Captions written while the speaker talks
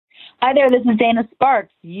Hi there, this is Dana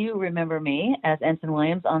Sparks. You remember me as Ensign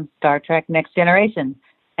Williams on Star Trek Next Generation.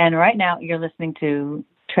 And right now you're listening to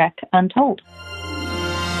Trek Untold.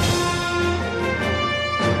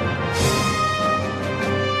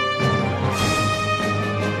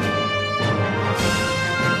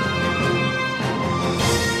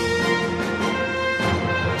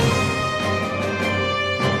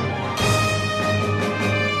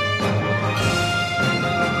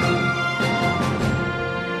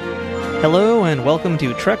 Hello and welcome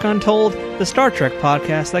to Trek Untold, the Star Trek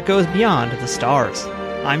podcast that goes beyond the stars.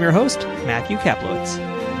 I'm your host, Matthew Kaplowitz.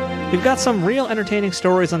 We've got some real entertaining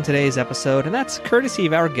stories on today's episode, and that's courtesy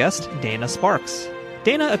of our guest, Dana Sparks.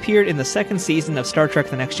 Dana appeared in the second season of Star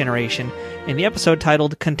Trek The Next Generation in the episode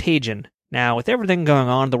titled Contagion. Now, with everything going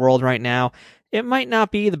on in the world right now, it might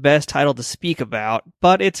not be the best title to speak about,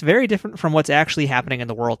 but it's very different from what's actually happening in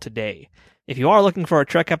the world today. If you are looking for a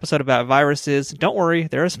Trek episode about viruses, don't worry,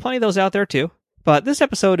 there's plenty of those out there too. But this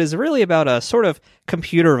episode is really about a sort of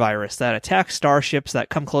computer virus that attacks starships that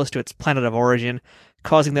come close to its planet of origin,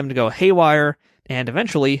 causing them to go haywire and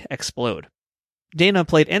eventually explode. Dana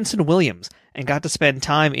played Ensign Williams and got to spend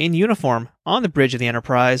time in uniform on the bridge of the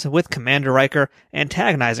Enterprise with Commander Riker,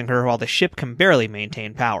 antagonizing her while the ship can barely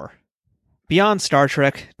maintain power. Beyond Star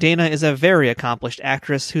Trek, Dana is a very accomplished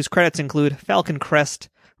actress whose credits include Falcon Crest,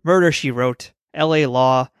 Murder, She Wrote, L.A.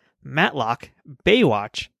 Law, Matlock,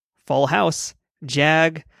 Baywatch, Full House,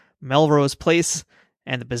 Jag, Melrose Place,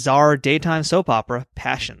 and the bizarre daytime soap opera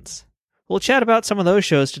Passions. We'll chat about some of those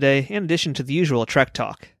shows today, in addition to the usual Trek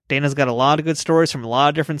talk. Dana's got a lot of good stories from a lot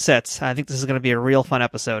of different sets. I think this is going to be a real fun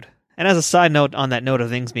episode. And as a side note on that note of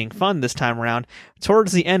things being fun this time around,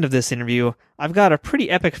 towards the end of this interview, I've got a pretty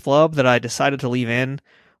epic flub that I decided to leave in,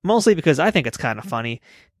 mostly because I think it's kind of funny.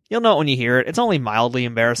 You'll know it when you hear it. It's only mildly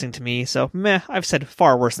embarrassing to me, so I've said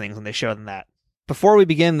far worse things on this show than that. Before we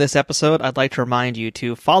begin this episode, I'd like to remind you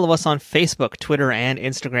to follow us on Facebook, Twitter, and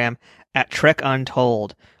Instagram at Trek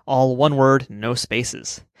Untold. All one word, no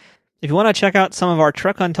spaces. If you want to check out some of our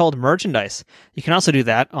Trek Untold merchandise, you can also do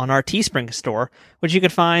that on our Teespring store, which you can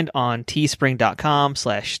find on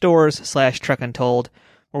teespring.com/stores/trekuntold,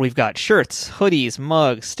 where we've got shirts, hoodies,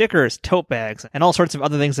 mugs, stickers, tote bags, and all sorts of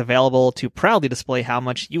other things available to proudly display how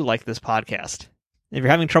much you like this podcast. If you're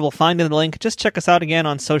having trouble finding the link, just check us out again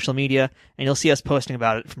on social media, and you'll see us posting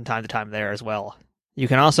about it from time to time there as well. You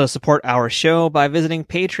can also support our show by visiting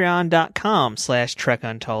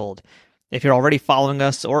patreon.com/trekuntold. If you're already following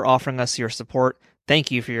us or offering us your support, thank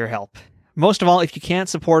you for your help. Most of all, if you can't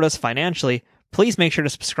support us financially, please make sure to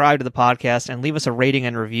subscribe to the podcast and leave us a rating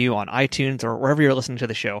and review on iTunes or wherever you're listening to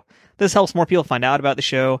the show. This helps more people find out about the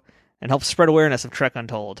show and helps spread awareness of Trek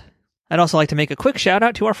Untold. I'd also like to make a quick shout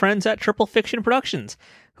out to our friends at Triple Fiction Productions,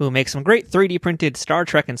 who make some great 3D printed Star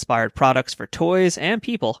Trek inspired products for toys and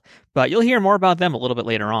people, but you'll hear more about them a little bit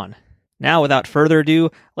later on. Now, without further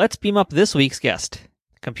ado, let's beam up this week's guest.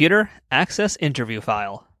 Computer, access interview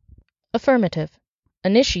file. Affirmative.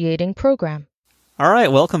 Initiating program. All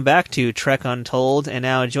right, welcome back to Trek Untold, and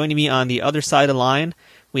now joining me on the other side of the line,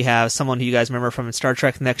 we have someone who you guys remember from Star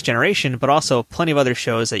Trek The Next Generation, but also plenty of other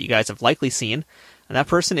shows that you guys have likely seen, and that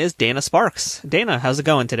person is Dana Sparks. Dana, how's it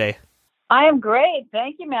going today? I am great.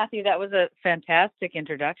 Thank you, Matthew. That was a fantastic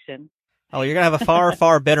introduction. Oh, you're going to have a far,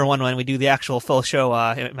 far better one when we do the actual full show,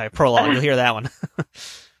 my prologue. You'll hear that one.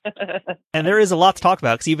 And there is a lot to talk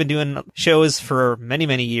about because you've been doing shows for many,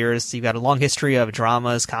 many years. You've got a long history of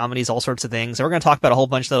dramas, comedies, all sorts of things. So we're going to talk about a whole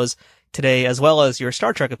bunch of those today, as well as your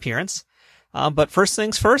Star Trek appearance. But first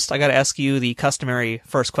things first, I got to ask you the customary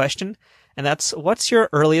first question, and that's, what's your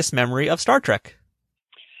earliest memory of Star Trek?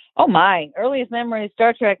 Oh, my earliest memory of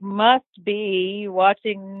Star Trek must be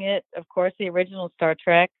watching it, of course, the original Star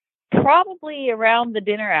Trek, probably around the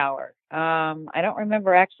dinner hour. I don't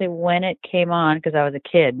remember actually when it came on because I was a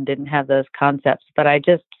kid and didn't have those concepts, but I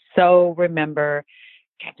just so remember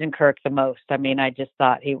Captain Kirk the most. I mean, I just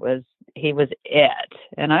thought he was it.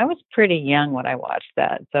 And I was pretty young when I watched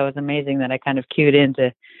that. So it was amazing that I kind of cued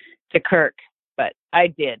into Kirk, but I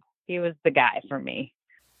did. He was the guy for me.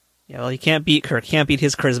 Yeah, well, you can't beat Kirk. Can't beat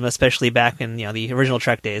his charisma, especially back in the original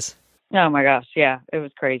Trek days. Oh my gosh, yeah, it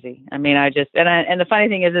was crazy. I mean, and the funny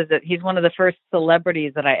thing is that he's one of the first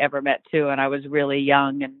celebrities that I ever met too, and I was really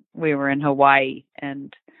young, and we were in Hawaii,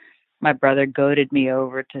 and my brother goaded me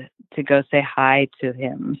over to go say hi to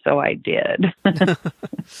him, so I did. And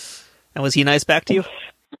was he nice back to you?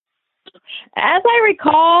 As I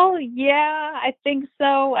recall, yeah, I think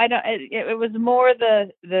so. It was more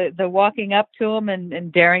the walking up to him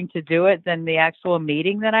and daring to do it than the actual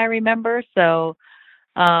meeting that I remember. So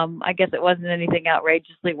I guess it wasn't anything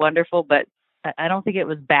outrageously wonderful, but I don't think it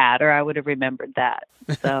was bad, or I would have remembered that.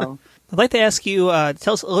 So I'd like to ask you,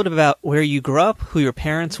 tell us a little bit about where you grew up, who your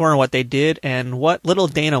parents were, and what they did, and what little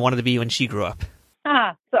Dana wanted to be when she grew up.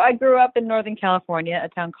 so I grew up in Northern California, a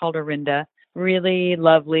town called Orinda. Really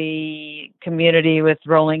lovely community with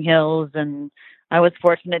rolling hills, and I was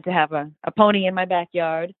fortunate to have a pony in my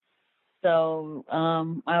backyard. So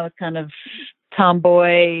I was kind of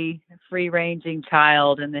tomboy, free-ranging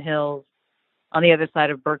child in the hills on the other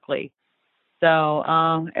side of Berkeley. So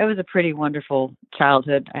it was a pretty wonderful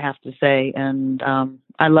childhood, I have to say. And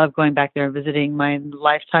I love going back there and visiting my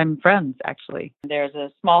lifetime friends, actually. There's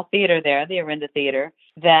a small theater there, the Orinda Theater,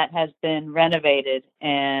 that has been renovated.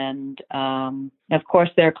 And, of course,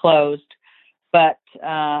 they're closed. But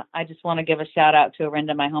I just want to give a shout out to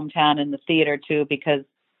Orinda, my hometown, and the theater, too, because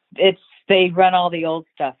they run all the old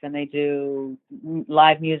stuff, and they do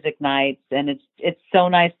live music nights, and it's so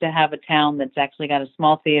nice to have a town that's actually got a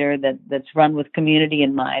small theater that's run with community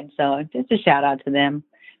in mind. So just a shout out to them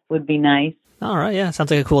would be nice. All right, yeah,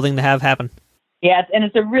 sounds like a cool thing to have happen. Yeah, and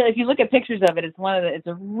it's if you look at pictures of it, it's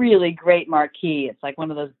a really great marquee. It's like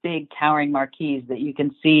one of those big towering marquees that you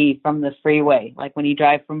can see from the freeway. Like when you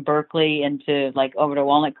drive from Berkeley into like over to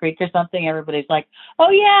Walnut Creek or something, everybody's like,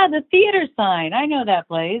 "Oh yeah, the theater sign. I know that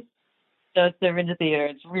place." So it's the Orinda Theater.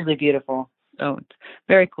 It's really beautiful. So it's a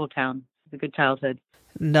very cool town. It's a good childhood.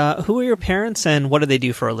 And who are your parents, and what do they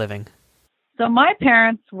do for a living? So my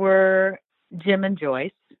parents were Jim and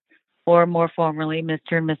Joyce, or more formerly,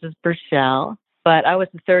 Mr. and Mrs. Burchell. But I was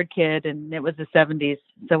the third kid, and it was the 70s,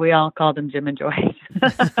 so we all called them Jim and Joyce.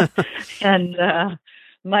 And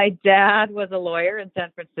my dad was a lawyer in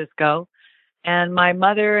San Francisco. And my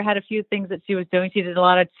mother had a few things that she was doing. She did a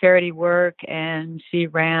lot of charity work, and she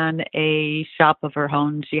ran a shop of her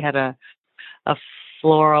own. She had a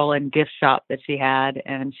floral and gift shop that she had,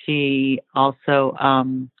 and she also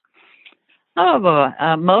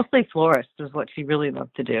mostly florist was what she really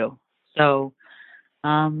loved to do. So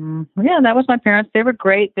that was my parents. They were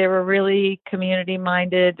great. They were really community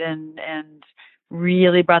minded and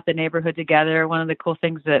really brought the neighborhood together. One of the cool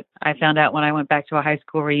things that I found out when I went back to a high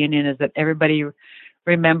school reunion is that everybody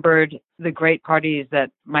remembered the great parties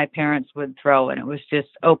that my parents would throw. And it was just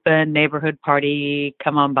open neighborhood party,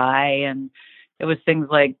 come on by. And it was things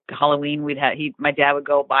like Halloween. My dad would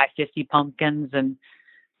go buy 50 pumpkins. And,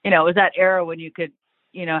 it was that era when you could,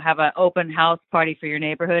 have an open house party for your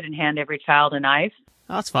neighborhood and hand every child a knife.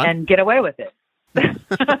 Oh, that's fun. And get away with it.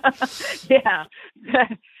 Yeah.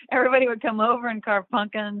 Everybody would come over and carve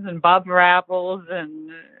pumpkins and bob for apples,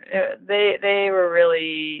 and they were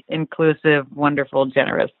really inclusive, wonderful,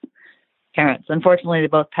 generous parents. Unfortunately, they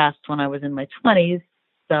both passed when I was in my 20s,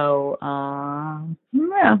 so I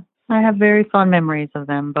have very fond memories of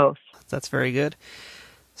them both. That's very good.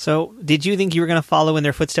 So, did you think you were going to follow in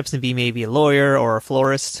their footsteps and be maybe a lawyer or a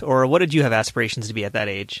florist, or what did you have aspirations to be at that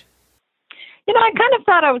age? I kind of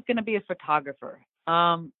thought I was going to be a photographer.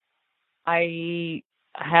 I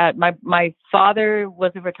had my father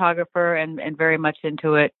was a photographer and very much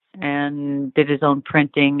into it and did his own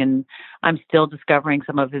printing, and I'm still discovering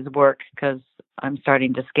some of his work because I'm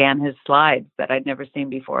starting to scan his slides that I'd never seen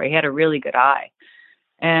before. He had a really good eye,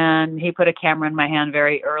 and he put a camera in my hand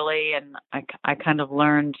very early, and I kind of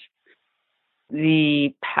learned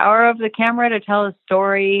the power of the camera to tell a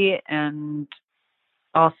story, and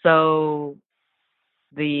also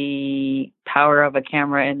the power of a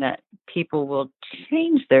camera in that people will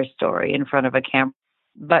change their story in front of a camera.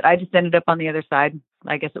 But I just ended up on the other side.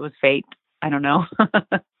 I guess it was fate. I don't know.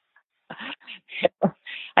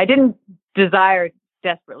 I didn't desire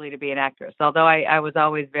desperately to be an actress, although I was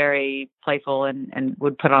always very playful and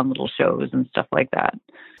would put on little shows and stuff like that.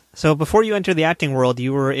 So before you entered the acting world,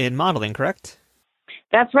 you were in modeling, correct?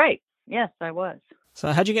 That's right. Yes, I was.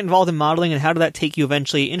 So how'd you get involved in modeling, and how did that take you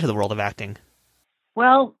eventually into the world of acting?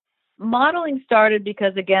 Well, modeling started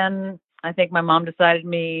because, again, I think my mom decided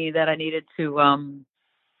that I needed to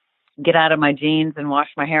get out of my jeans and wash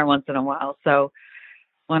my hair once in a while. So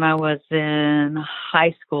when I was in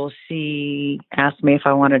high school, she asked me if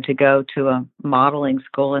I wanted to go to a modeling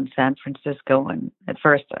school in San Francisco. And at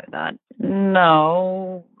first I thought,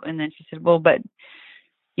 no. And then she said, well, but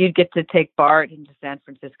you'd get to take BART into San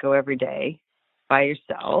Francisco every day by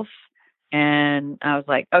yourself. And I was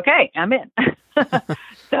like, okay, I'm in.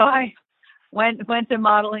 So I went to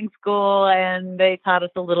modeling school, and they taught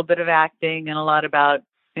us a little bit of acting and a lot about,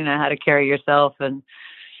 how to carry yourself. And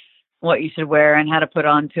what you should wear and how to put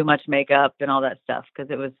on too much makeup and all that stuff,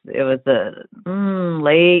 because it was the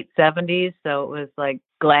late 70s, so it was like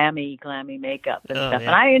glammy makeup and stuff, yeah.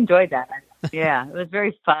 and I enjoyed that. Yeah, it was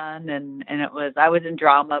very fun, and I was in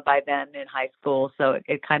drama by then in high school, so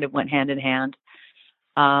it kind of went hand in hand.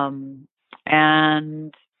 And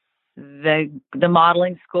the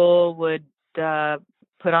modeling school would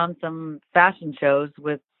put on some fashion shows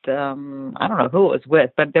with I don't know who it was with,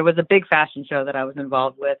 but there was a big fashion show that I was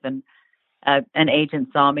involved with, and an agent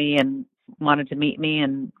saw me and wanted to meet me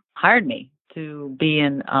and hired me to be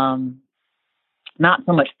in not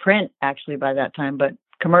so much print actually by that time, but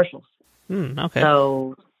commercials. Okay.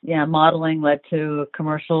 So yeah, modeling led to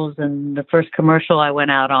commercials, and the first commercial I went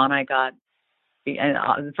out on,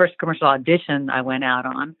 the first commercial audition I went out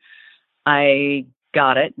on, I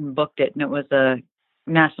got it and booked it, and it was a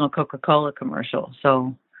national Coca-Cola commercial.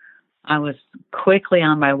 So I was quickly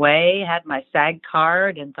on my way, had my SAG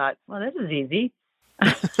card, and thought, well, this is easy.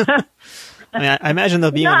 I mean, I imagine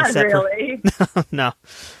though being on a set really. No.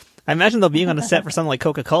 I imagine though being on a set for something like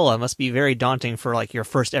Coca-Cola must be very daunting for like your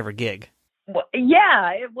first ever gig. Well,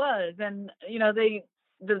 yeah, it was, and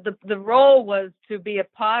the role was to be a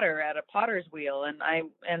potter at a potter's wheel,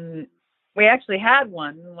 and we actually had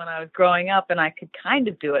one when I was growing up, and I could kind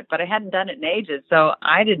of do it, but I hadn't done it in ages, so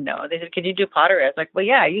I didn't know. They said, "Can you do pottery?" I was like, "Well,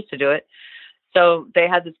 yeah, I used to do it." So they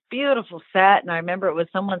had this beautiful set, and I remember it was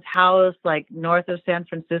someone's house, like north of San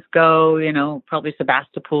Francisco, probably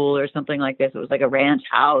Sebastopol or something like this. It was like a ranch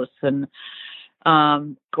house, and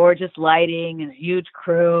gorgeous lighting and a huge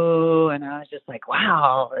crew. And I was just like,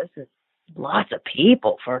 wow, this is lots of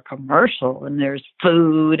people for a commercial. And there's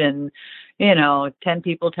food and, 10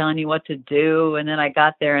 people telling you what to do. And then I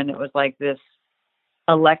got there and it was like this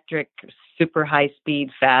electric, super high speed,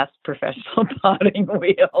 fast professional potting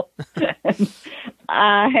wheel. And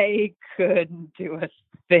I couldn't do a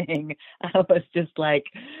thing. I was just like,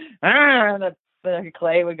 and the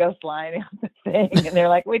clay would go sliding on the thing. And they're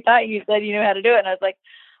like, we thought you said you knew how to do it. And I was like,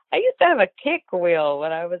 I used to have a kick wheel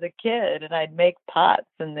when I was a kid, and I'd make pots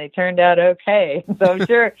and they turned out okay. So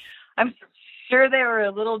I'm sure they were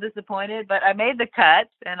a little disappointed, but I made the cut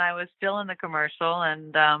and I was still in the commercial.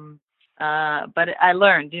 And, but I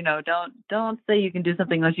learned, don't say you can do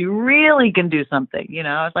something unless you really can do something.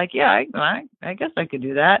 I was like, yeah, I guess I could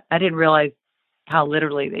do that. I didn't realize how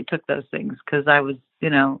literally they took those things, because I was,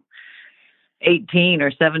 18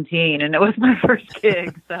 or 17 and it was my first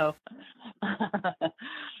gig. So,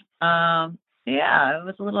 yeah, it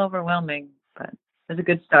was a little overwhelming, but it was a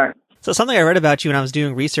good start. So something I read about you when I was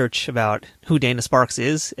doing research about who Dana Sparks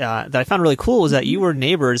is, that I found really cool, was that you were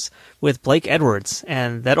neighbors with Blake Edwards,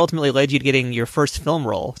 and that ultimately led you to getting your first film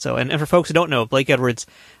role. So, and for folks who don't know, Blake Edwards,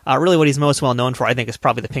 really what he's most well known for, I think, is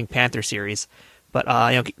probably the Pink Panther series. But,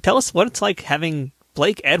 tell us what it's like having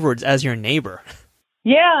Blake Edwards as your neighbor.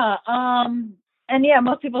 Yeah. And yeah,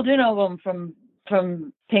 most people do know him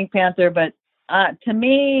from Pink Panther, but to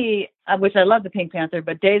me, which I love the Pink Panther,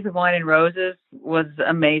 but Days of Wine and Roses was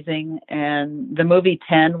amazing, and the movie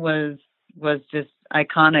 10 was just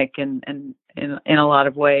iconic in a lot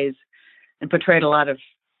of ways, and portrayed a lot of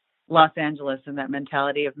Los Angeles and that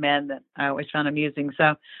mentality of men that I always found amusing.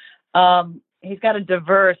 So he's got a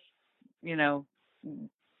diverse,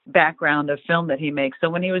 background of film that he makes. So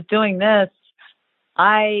when he was doing this,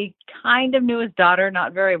 I kind of knew his daughter,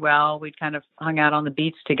 not very well. We kind of hung out on the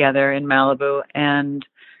beach together in Malibu, and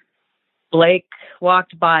Blake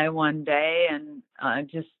walked by one day, and I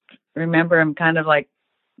just remember him kind of like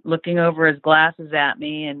looking over his glasses at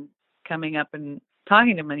me and coming up and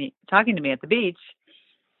talking to me at the beach.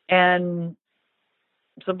 And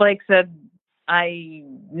so Blake said, I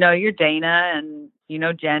know you're Dana, and you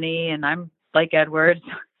know Jenny, and I'm Blake Edwards.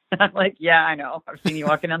 And I'm like, yeah, I know. I've seen you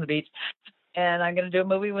walking on the beach. And I'm going to do a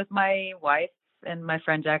movie with my wife and my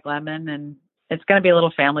friend Jack Lemmon, and it's going to be a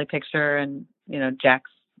little family picture, and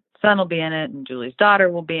Jack's son will be in it, and Julie's daughter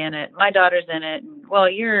will be in it. My daughter's in it. And, well,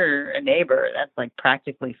 you're a neighbor. That's like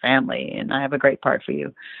practically family, and I have a great part for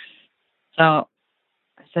you. So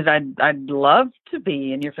I said, I'd love to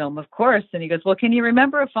be in your film, of course. And he goes, well, can you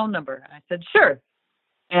remember a phone number? I said, sure.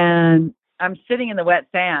 And I'm sitting in the wet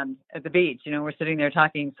sand at the beach. We're sitting there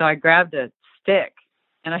talking. So I grabbed a stick.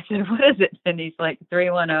 And I said, what is it? And he's like,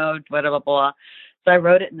 310, blah, blah, blah. So I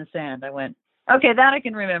wrote it in the sand. I went, okay, that I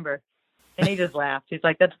can remember. And he just laughed. He's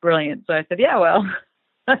like, that's brilliant. So I said, yeah, well,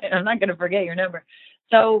 I'm not going to forget your number.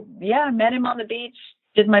 So, yeah, I met him on the beach,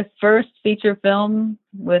 did my first feature film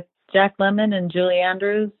with Jack Lemmon and Julie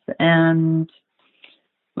Andrews, and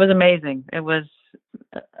it was amazing. It was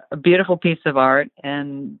a beautiful piece of art.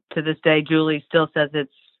 And to this day, Julie still says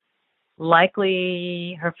it's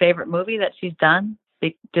likely her favorite movie that she's done.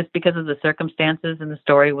 just because of the circumstances, and the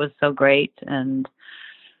story was so great, and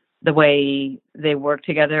the way they worked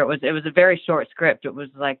together. It was a very short script. It was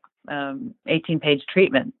like 18-page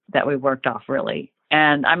treatment that we worked off, really.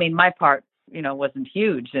 And I mean, my part, wasn't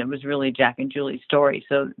huge. It was really Jack and Julie's story.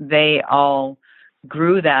 So they all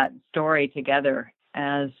grew that story together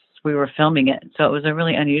as we were filming it. So it was a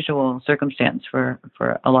really unusual circumstance for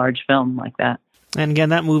a large film like that. And again,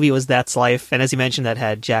 that movie was That's Life, and as you mentioned, that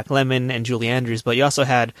had Jack Lemmon and Julie Andrews, but you also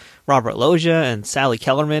had Robert Loggia and Sally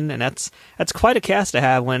Kellerman, and that's quite a cast to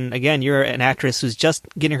have when, again, you're an actress who's just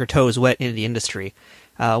getting her toes wet in the industry.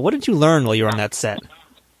 What did you learn while you were on that set?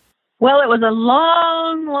 Well, it was a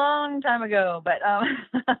long, long time ago, but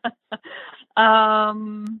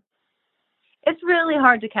it's really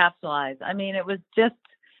hard to capsulize. I mean, it was just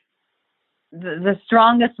the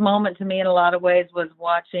strongest moment to me in a lot of ways was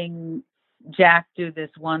watching Jack do this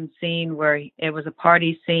one scene where it was a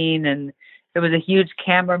party scene and there was a huge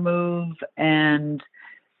camera move, and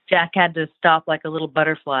Jack had to stop like a little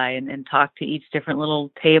butterfly and talk to each different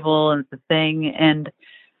little table and the thing. And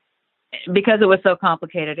because it was so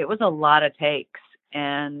complicated, it was a lot of takes,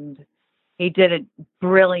 and he did it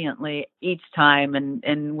brilliantly each time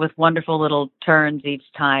and with wonderful little turns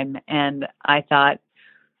each time. And I thought,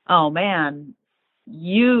 oh man,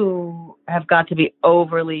 you have got to be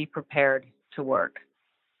overly prepared to work.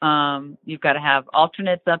 You've got to have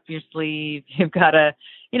alternates up your sleeve. You've got to,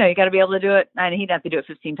 you got to be able to do it. And he'd have to do it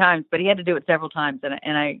 15 times, but he had to do it several times.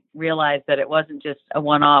 And I realized that it wasn't just a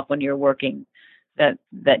one-off when you're working, that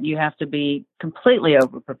you have to be completely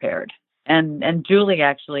over-prepared. And Julie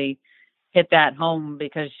actually hit that home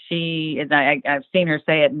because I've seen her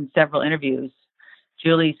say it in several interviews.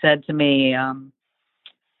 Julie said to me,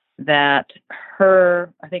 that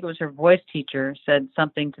I think it was her voice teacher, said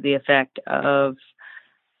something to the effect of,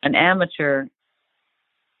 an amateur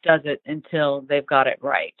does it until they've got it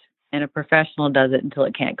right, and a professional does it until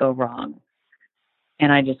it can't go wrong.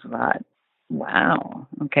 And I just thought, wow,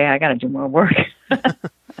 okay, I got to do more work.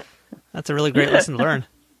 That's a really great lesson to learn.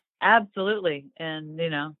 Absolutely. And,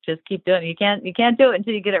 just keep doing it. You can't do it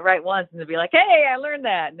until you get it right once and be like, hey, I learned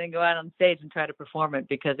that. And then go out on stage and try to perform it,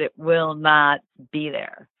 because it will not be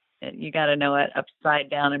there. You got to know it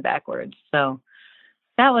upside down and backwards. So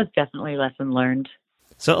that was definitely a lesson learned.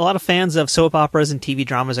 So a lot of fans of soap operas and TV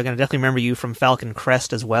dramas are going to definitely remember you from Falcon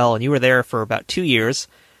Crest as well. And you were there for about 2 years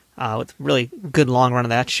with a really good long run of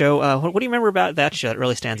that show. What do you remember about that show that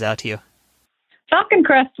really stands out to you? Falcon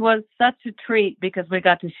Crest was such a treat because we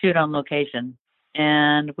got to shoot on location.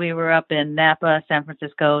 And we were up in Napa, San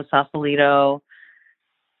Francisco, Sausalito.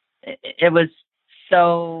 It was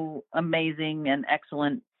so amazing and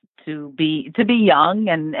excellent to be young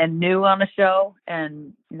and new on a show,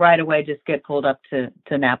 and right away just get pulled up to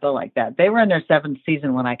Napa like that. They were in their 7th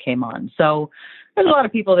season when I came on. So there's a lot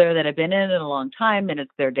of people there that have been in it a long time, and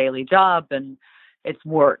it's their daily job and it's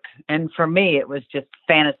work. And for me, it was just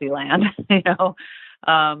fantasy land,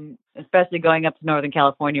 especially going up to Northern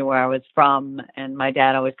California where I was from. And my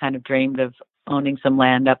dad always kind of dreamed of owning some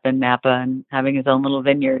land up in Napa and having his own little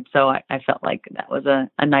vineyard. So I felt like that was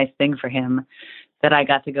a nice thing for him, that I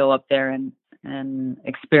got to go up there and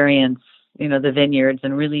experience, the vineyards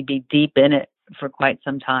and really be deep in it for quite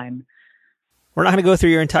some time. We're not going to go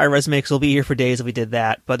through your entire resume because we'll be here for days if we did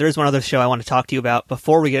that. But there's one other show I want to talk to you about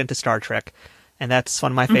before we get into Star Trek, and that's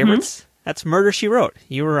one of my favorites. That's Murder, She Wrote.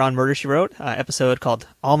 You were on Murder, She Wrote, episode called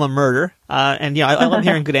Alma Murder. And I love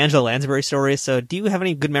hearing good Angela Lansbury stories. So do you have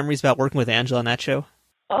any good memories about working with Angela on that show?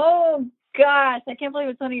 Oh, gosh. I can't believe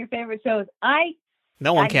it's one of your favorite shows.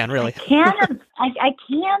 No one can, really. I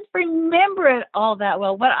can't remember it all that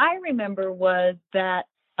well. What I remember was that,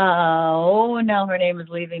 now her name is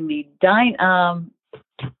leaving me. The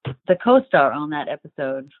co-star on that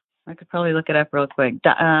episode. I could probably look it up real quick.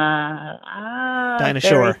 Dinah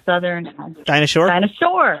Shore. Southern. Dinah Shore? Dinah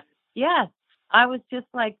Shore. Yes. I was just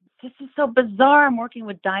like, this is so bizarre. I'm working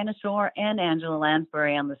with Dinah Shore and Angela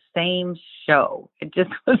Lansbury on the same show. It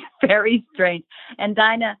just was very strange. And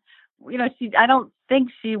Dinah, I don't think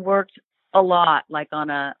she worked a lot, like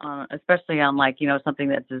especially on something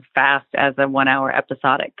that's as fast as a 1 hour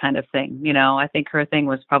episodic kind of thing. I think her thing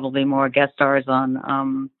was probably more guest stars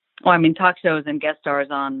on, talk shows and guest stars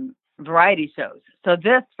on variety shows. So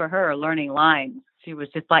this, for her, learning lines, she was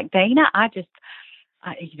just like, Dana, this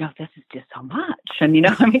is just so much. And,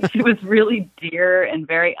 she was really dear and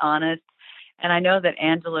very honest. And I know that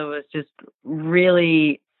Angela was just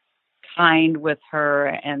really kind with her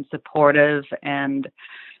and supportive and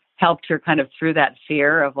helped her kind of through that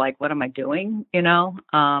fear of like, what am I doing? So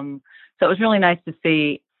it was really nice to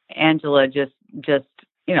see Angela just,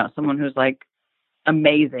 someone who's like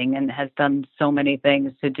amazing and has done so many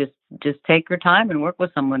things to just take her time and work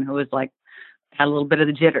with someone who was like had a little bit of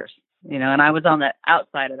the jitters, and I was on the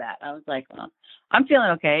outside of that. I was like, well, I'm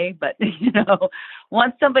feeling okay, but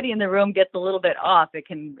once somebody in the room gets a little bit off, it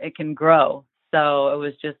can grow. So it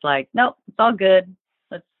was just like, nope, it's all good.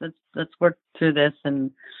 Let's work through this.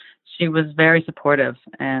 And she was very supportive,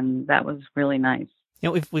 and that was really nice.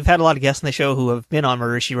 We've had a lot of guests on the show who have been on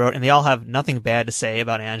Murder, She Wrote, and they all have nothing bad to say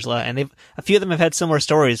about Angela. And a few of them have had similar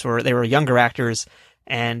stories where they were younger actors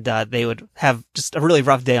and they would have just a really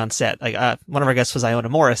rough day on set. Like one of our guests was Iona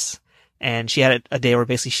Morris, and she had a day where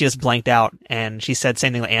basically she just blanked out, and she said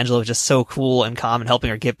same thing, that Angela was just so cool and calm and helping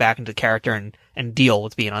her get back into character and deal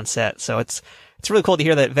with being on set. So it's really cool to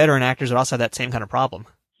hear that veteran actors would also have that same kind of problem.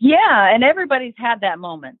 Yeah, and everybody's had that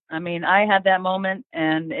moment. I mean, I had that moment,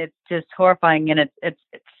 and it's just horrifying, and it's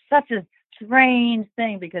such a strange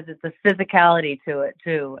thing because it's a physicality to it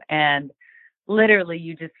too, and literally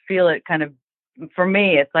you just feel it kind of. For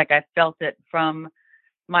me, it's like I felt it from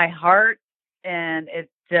my heart, and it's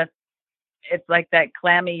like that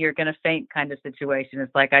clammy, you're gonna faint kind of situation.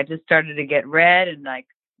 It's like I just started to get red and like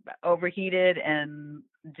overheated, and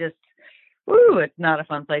just. Woo, it's not a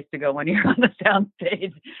fun place to go when you're on the sound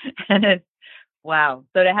stage. And it's, wow.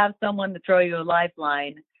 So to have someone to throw you a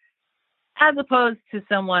lifeline, as opposed to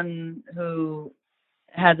someone who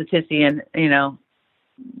has a tissy and,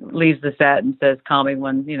 leaves the set and says, call me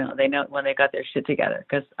when, they know when they got their shit together.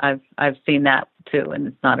 Because I've seen that too, and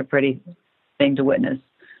it's not a pretty thing to witness.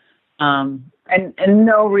 And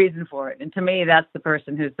no reason for it. And to me, that's the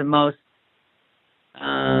person who's the most,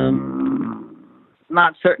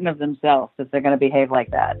 not certain of themselves that they're going to behave like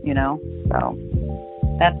that, So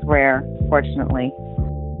that's rare, fortunately.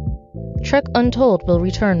 Trek Untold will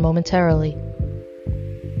return momentarily.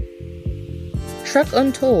 Trek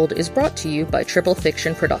Untold is brought to you by Triple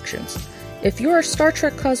Fiction Productions. If you're a Star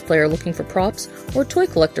Trek cosplayer looking for props or toy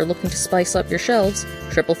collector looking to spice up your shelves,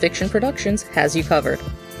 Triple Fiction Productions has you covered.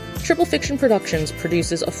 Triple Fiction Productions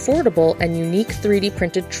produces affordable and unique 3D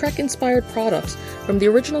printed Trek-inspired products from the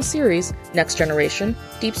original series, Next Generation,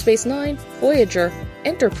 Deep Space Nine, Voyager,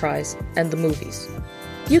 Enterprise, and the movies.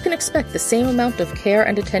 You can expect the same amount of care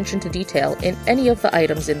and attention to detail in any of the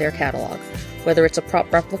items in their catalog, whether it's a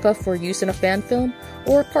prop replica for use in a fan film,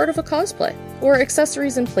 or a part of a cosplay, or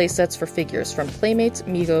accessories and playsets for figures from Playmates,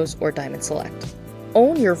 Migos, or Diamond Select.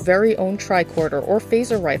 Own your very own tricorder or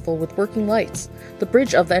phaser rifle with working lights, the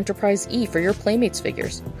bridge of the Enterprise E for your Playmates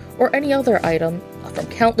figures, or any other item from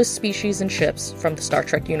countless species and ships from the Star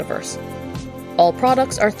Trek universe. All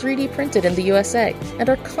products are 3D printed in the USA and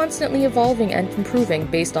are constantly evolving and improving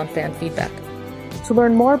based on fan feedback. To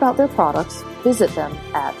learn more about their products, visit them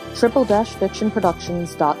at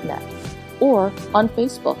triple-fictionproductions.net or on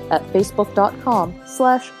Facebook at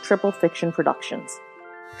facebook.com/triplefictionproductions.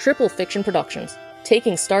 Triple Fiction Productions,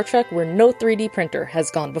 taking Star Trek where no 3D printer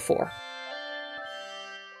has gone before.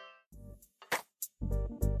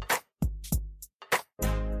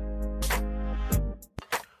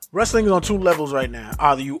 Wrestling is on two levels right now.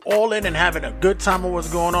 Either you all in and having a good time of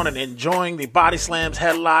what's going on and enjoying the body slams,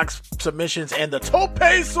 headlocks, submissions, and the tope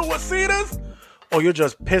suicidas, or you're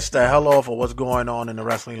just pissed the hell off of what's going on in the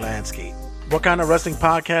wrestling landscape. What kind of wrestling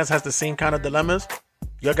podcast has the same kind of dilemmas?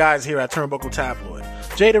 Your guys here at Turnbuckle Tabloid.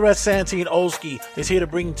 Jada Santine Olski is here to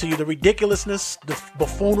bring to you the ridiculousness, the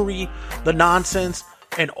buffoonery, the nonsense,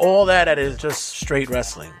 and all that is just straight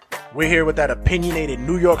wrestling. We're here with that opinionated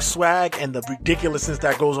New York swag and the ridiculousness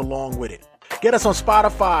that goes along with it. Get us on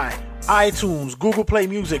Spotify, iTunes, Google Play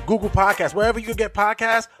Music, Google Podcasts, wherever you can get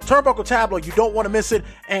podcasts. Turnbuckle Tabloid, you don't want to miss it.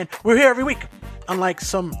 And we're here every week, unlike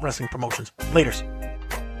some wrestling promotions. Laters.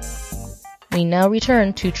 We now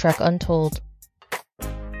return to Trek Untold.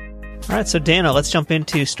 All right, so Dana, let's jump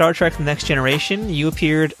into Star Trek The Next Generation. You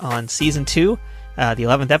appeared on Season 2, the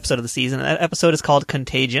 11th episode of the season. That episode is called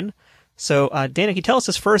Contagion. So, Dana, can you tell us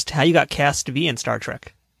this first, how you got cast to be in Star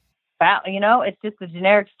Trek? Wow, it's just a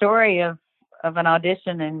generic story of an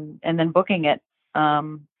audition and then booking it.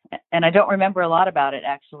 And I don't remember a lot about it,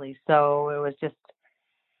 actually. So it was just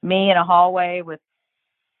me in a hallway with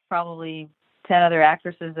probably 10 other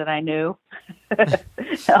actresses that I knew,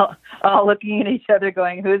 all looking at each other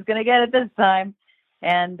going, who's going to get it this time?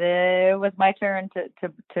 And it was my turn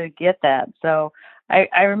to get that. So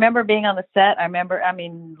I remember being on the set.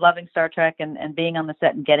 Loving Star Trek and being on the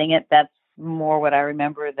set and getting it. That's more what I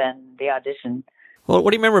remember than the audition. Well,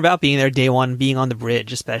 what do you remember about being there day one, being on the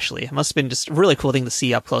bridge especially? It must have been just a really cool thing to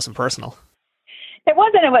see up close and personal. It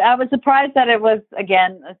wasn't. I was surprised that it was,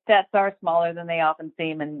 again, sets are smaller than they often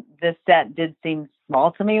seem, and this set did seem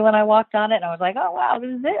small to me when I walked on it, and I was like, oh, wow,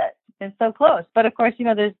 this is it. It's so close. But, of course,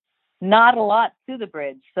 there's not a lot to the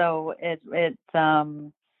bridge, so it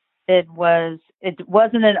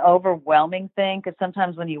wasn't an overwhelming thing, because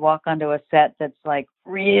sometimes when you walk onto a set that's like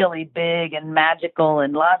really big and magical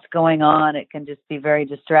and lots going on, it can just be very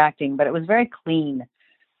distracting. But it was very clean,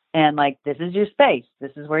 and like, this is your space,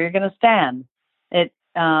 this is where you're going to stand. It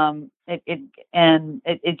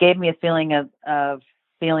gave me a feeling of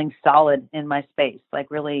feeling solid in my space,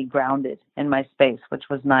 like really grounded in my space, which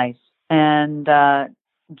was nice. And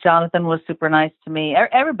Jonathan was super nice to me.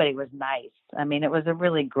 Everybody was nice. I mean, it was a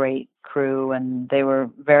really great crew, and they were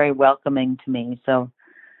very welcoming to me. So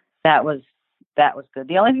that was good.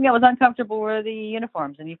 The only thing that was uncomfortable were the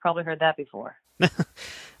uniforms, and you've probably heard that before.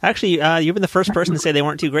 Actually, you've been the first person to say they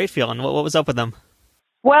weren't too great feeling. What was up with them?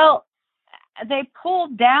 Well, they pull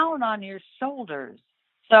down on your shoulders.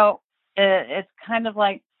 So it's kind of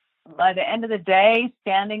like, by the end of the day,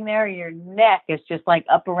 standing there, your neck is just like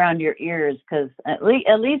up around your ears. Because at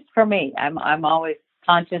least for me, I'm always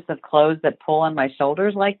conscious of clothes that pull on my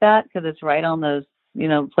shoulders like that, because it's right on those,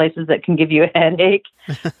 places that can give you a headache.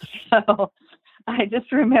 So I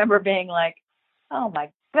just remember being like, oh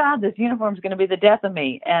my God, this uniform is going to be the death of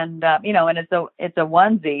me. And, and it's a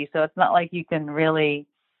onesie, so it's not like you can really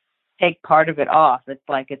take part of it off. It's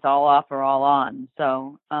like it's all off or all on.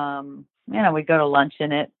 So, we go to lunch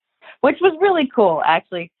in it, which was really cool,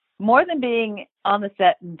 actually. More than being on the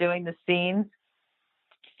set and doing the scenes,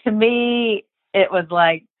 to me, it was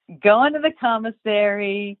like going to the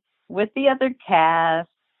commissary with the other cast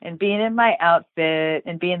and being in my outfit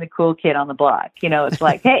and being the cool kid on the block. It's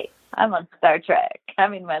like, hey, I'm on Star Trek.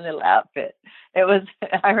 I'm in my little outfit.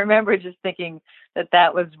 I remember just thinking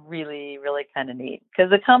that was really, really kind of neat, because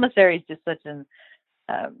the commissary is just such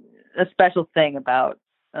a special thing about,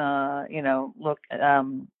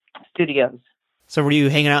 studios. So were you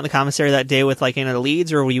hanging out in the commissary that day with the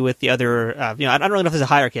leads, or were you with the other, I don't really know if there's a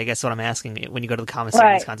hierarchy, I guess is what I'm asking, when you go to the commissary,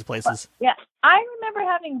 right, these kinds of places. Yeah. I remember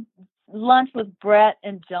having lunch with Brett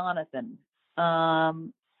and Jonathan.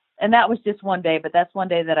 And that was just one day, but that's one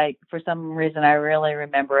day that for some reason, I really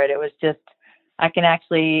remember it. It was just, I can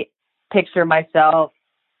actually picture myself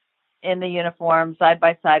in the uniform side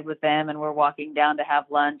by side with them, and we're walking down to have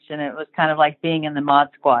lunch, and it was kind of like being in the Mod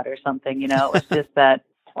Squad or something. It was just that,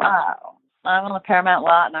 wow, I'm on the Paramount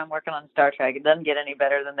lot and I'm working on Star Trek. It doesn't get any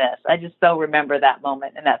better than this. I just so remember that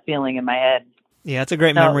moment and that feeling in my head. Yeah, it's a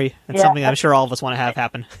great memory. It's something I'm sure all of us want to have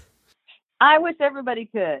happen. I wish everybody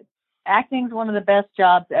could. Acting's one of the best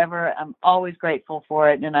jobs ever. I'm always grateful for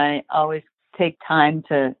it, and I always take time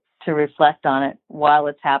to reflect on it while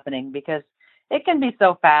it's happening, because it can be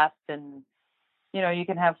so fast, and you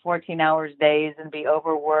can have 14 hours days and be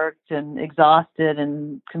overworked and exhausted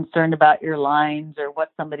and concerned about your lines or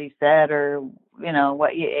what somebody said, or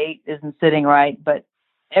what you ate isn't sitting right. But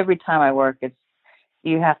every time I work,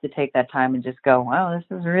 you have to take that time and just go, wow, this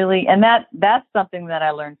is really, and that's something that I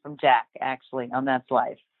learned from Jack, actually, on That's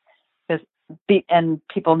Life. And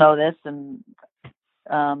people know this, and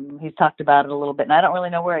he's talked about it a little bit, and I don't really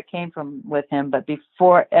know where it came from with him, but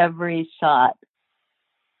before every shot,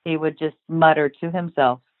 he would just mutter to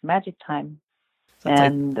himself, magic time.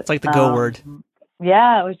 It's like the go word.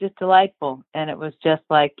 Yeah, it was just delightful. And it was just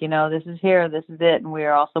like, this is here, this is it, and we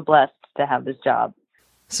are also blessed to have this job.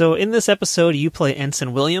 So in this episode, you play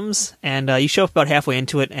Ensign Williams, and you show up about halfway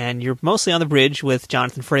into it, and you're mostly on the bridge with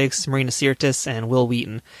Jonathan Frakes, Marina Sirtis, and Wil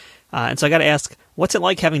Wheaton. And so I got to ask, what's it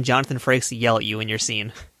like having Jonathan Frakes yell at you in your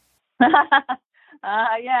scene?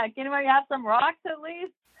 Yeah, can we have some rocks at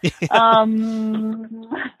least?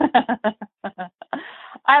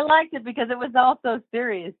 I liked it because it was all so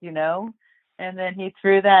serious, and then he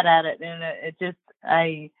threw that at it, and it just,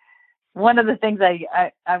 one of the things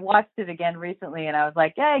I watched it again recently, and I was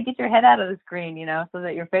like, hey, get your head out of the screen, so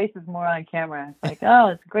that your face is more on camera. It's like, oh,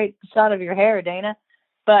 it's a great shot of your hair, Dana.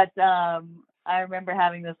 But I remember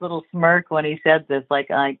having this little smirk when he said this, like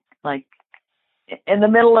in the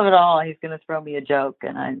middle of it all, he's going to throw me a joke.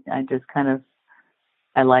 And I just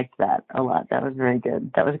I liked that a lot. That was very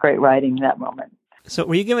good. That was great writing, that moment. So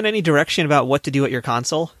were you given any direction about what to do at your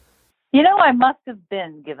console? I must have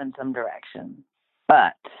been given some direction,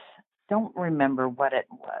 but don't remember what it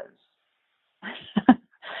was.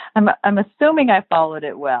 I'm assuming I followed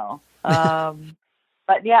it well.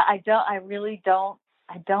 But yeah, I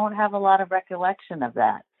don't have a lot of recollection of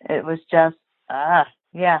that. It was just,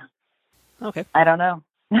 yeah. Okay. I don't know.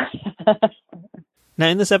 Now,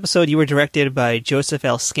 in this episode, you were directed by Joseph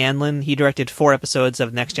L. Scanlon. He directed 4 episodes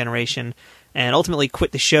of Next Generation and ultimately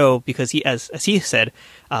quit the show because he, as he said,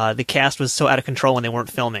 the cast was so out of control when they weren't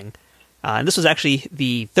filming. And this was actually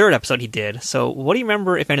the 3rd episode he did. So what do you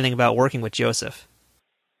remember, if anything, about working with Joseph?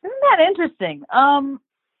 Isn't that interesting?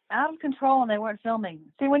 out of control and they weren't filming.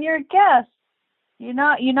 See, when you're a guest, you're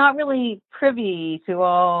not really privy to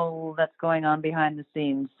all that's going on behind the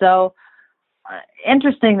scenes. So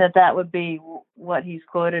interesting that would be what he's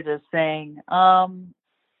quoted as saying. I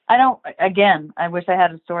wish I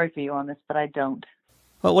had a story for you on this, but I don't.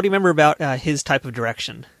 Well, what do you remember about his type of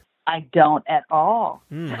direction? I don't at all.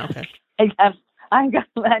 Okay.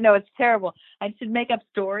 I know it's terrible. I should make up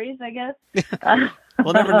stories, I guess.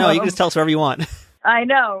 We'll never know. You can just tell us whatever you want. I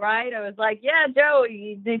know, right? I was like, yeah, Joe,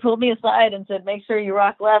 he pulled me aside and said, make sure you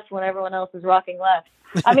rock left when everyone else is rocking left.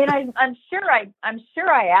 I mean, I'm sure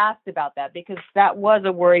I asked about that because that was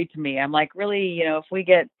a worry to me. I'm like, really, if we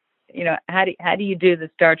get, how do you do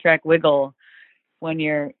the Star Trek wiggle when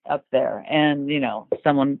you're up there and,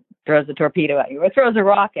 someone throws a torpedo at you or throws a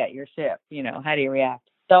rock at your ship, how do you react?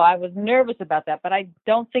 So I was nervous about that, but I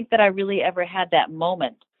don't think that I really ever had that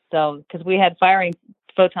moment. So, because we had firing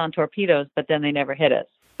photon torpedoes, but then they never hit us.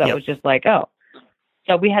 So It was just like, oh,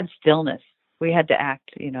 so we had stillness. We had to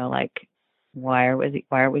act, like, why are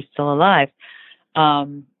we still alive?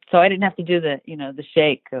 So I didn't have to do the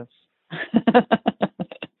shake of,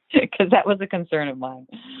 because that was a concern of mine.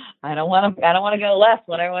 I don't want to go left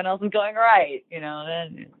when everyone else is going right.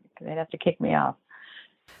 Then they'd have to kick me off.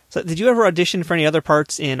 So did you ever audition for any other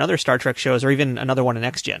parts in other Star Trek shows or even another one in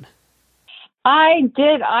Next Gen? I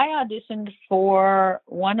did. I auditioned for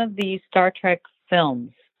one of the Star Trek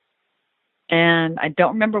films, and I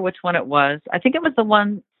don't remember which one it was. I think it was the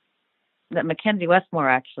one that Mackenzie Westmore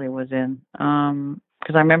actually was in,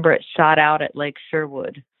 because I remember it shot out at Lake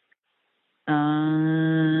Sherwood.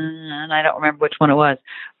 And I don't remember which one it was.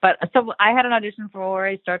 But so I had an audition for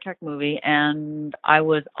a Star Trek movie, and I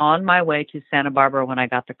was on my way to Santa Barbara when I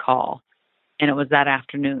got the call, and it was that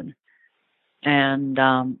afternoon. And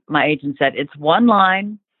my agent said, it's one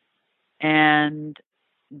line, and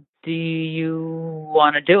do you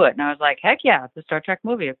want to do it? And I was like, heck yeah, it's a Star Trek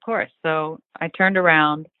movie, of course. So I turned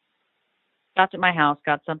around, stopped at my house,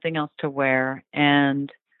 got something else to wear,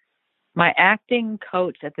 and my acting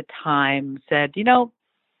coach at the time said,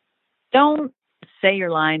 don't say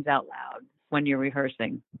your lines out loud when you're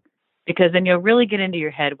rehearsing, because then you'll really get into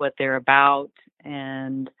your head what they're about,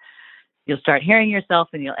 and you'll start hearing yourself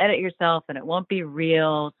and you'll edit yourself and it won't be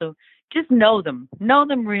real. So just know them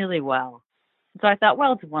really well. So I thought,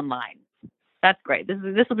 well, it's one line. That's great.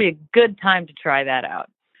 This will be a good time to try that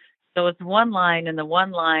out. So it's one line, and the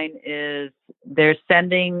one line is they're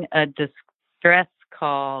sending a distress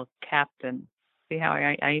call, Captain. See how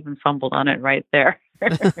I even fumbled on it right there.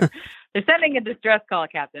 They're sending a distress call,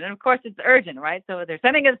 Captain. And of course it's urgent, right? So they're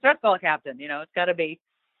sending a distress call, Captain. It's got to be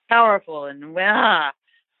powerful. And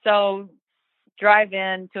so drive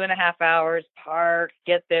in 2.5 hours, park,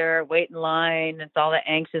 get there, wait in line. It's all the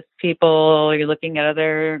anxious people. You're looking at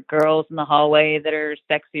other girls in the hallway that are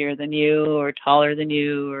sexier than you or taller than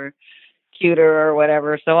you or cuter or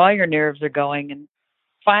whatever. So all your nerves are going, and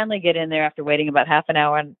finally get in there after waiting about half an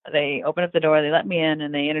hour, and they open up the door, they let me in,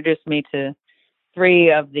 and they introduce me to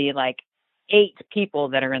 3 of the 8 people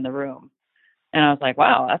that are in the room. And I was like,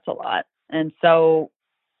 wow, that's a lot. And so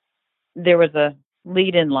there was a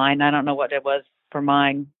lead in line. I don't know what it was for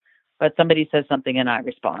mine, but somebody says something and I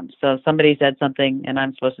respond. So somebody said something and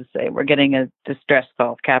I'm supposed to say, we're getting a distress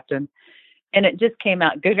call, Captain. And it just came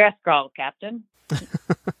out, distress call, Captain.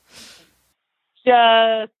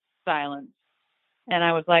 Just silence. And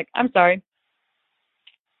I was like, I'm sorry.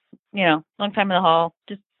 Long time in the hall.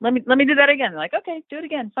 Just let me do that again. They're like, okay, do it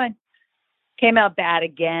again. Fine. Came out bad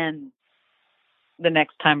again the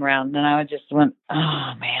next time around. And I just went,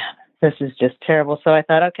 oh man, this is just terrible. So I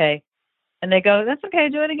thought, okay. And they go, that's okay,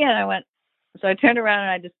 do it again. I went, so I turned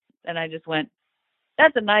around and I just went,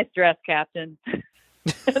 that's a nice dress, Captain.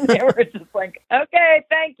 And they were just like, okay,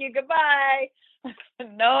 thank you, goodbye.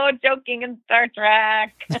 No joking in Star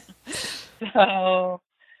Trek. So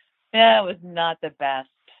yeah, it was not the best.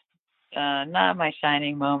 Not my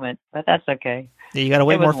shining moment, but that's okay. Yeah, you got a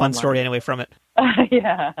way more fun story anyway from it.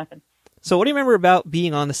 Yeah. So what do you remember about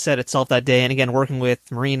being on the set itself that day, and again, working with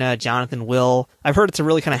Marina, Jonathan, Will? I've heard it's a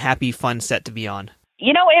really kind of happy, fun set to be on.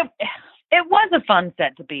 It was a fun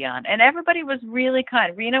set to be on, and everybody was really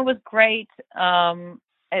kind. Rena was great.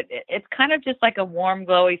 It's kind of just like a warm,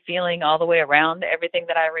 glowy feeling all the way around, everything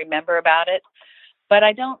that I remember about it. But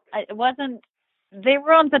they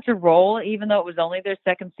were on such a roll, even though it was only their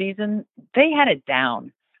second season, they had it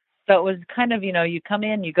down. So it was kind of, you come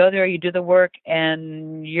in, you go there, you do the work,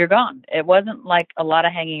 and you're gone. It wasn't like a lot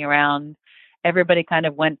of hanging around. Everybody kind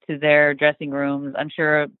of went to their dressing rooms. I'm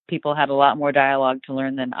sure people had a lot more dialogue to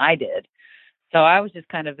learn than I did. So I was just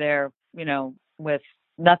kind of there, with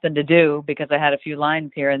nothing to do because I had a few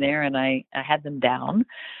lines here and there and I had them down.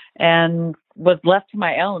 and was left to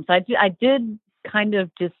my own. So I did kind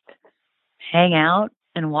of just hang out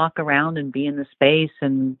and walk around and be in the space,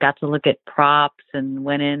 and got to look at props, and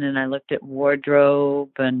went in and I looked at wardrobe,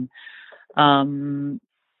 and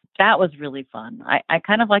that was really fun. I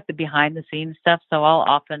kind of like the behind the scenes stuff. So I'll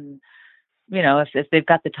often, if they've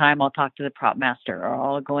got the time, I'll talk to the prop master, or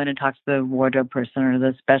I'll go in and talk to the wardrobe person or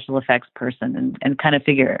the special effects person, and kind of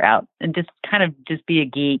figure it out, and just be a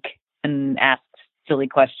geek and ask silly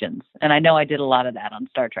questions. And I know I did a lot of that on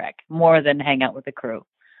Star Trek, more than hang out with the crew.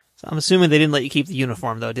 So I'm assuming they didn't let you keep the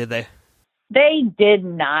uniform, though, did they? They did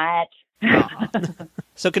not.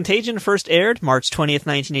 So Contagion first aired March 20th,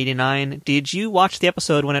 1989. Did you watch the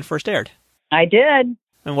episode when it first aired? I did.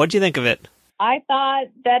 And what did you think of it? I thought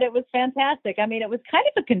that it was fantastic. I mean, it was kind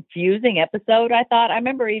of a confusing episode, I thought. I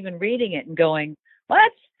remember even reading it and going, why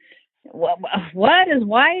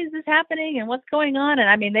is this happening, and what's going on? And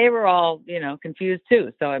I mean, they were all, confused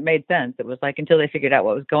too. So it made sense. It was like until they figured out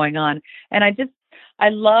what was going on. And I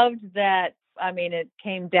loved that. I mean, it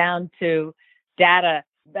came down to Data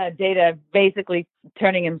basically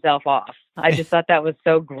turning himself off. I just thought that was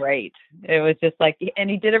so great. It was just like, and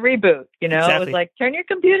he did a reboot, Exactly. It was like, turn your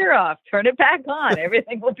computer off, turn it back on,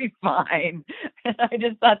 everything will be fine. And I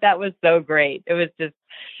just thought that was so great. It was just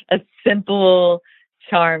a simple,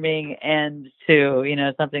 charming end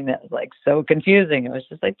to, something that was like so confusing. It was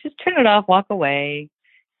just like, just turn it off, walk away,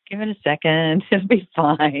 give it a second, it'll be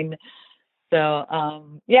fine. So,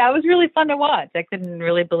 it was really fun to watch. I couldn't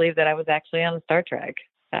really believe that I was actually on Star Trek.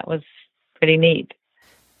 That was pretty neat.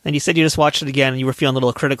 And you said you just watched it again and you were feeling a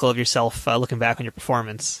little critical of yourself looking back on your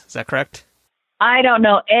performance. Is that correct? I don't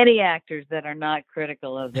know any actors that are not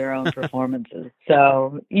critical of their own performances.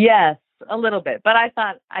 So, yes, a little bit. But I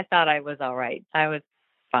thought I was all right. I was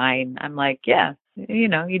fine. I'm like, yeah,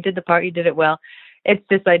 you did the part, you did it well. It's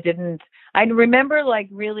just I remember like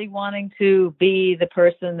really wanting to be the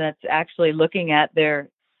person that's actually looking at their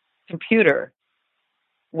computer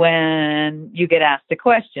when you get asked a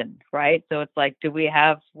question, right? So it's like, do we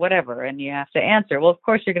have whatever? And you have to answer. Well, of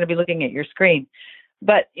course you're going to be looking at your screen,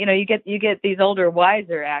 but you get these older,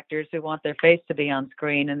 wiser actors who want their face to be on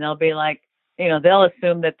screen, and they'll be like, they'll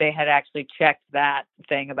assume that they had actually checked that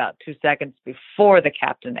thing about 2 seconds before the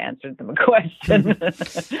captain answered them a question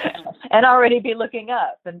and already be looking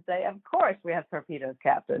up and say, of course we have torpedoes,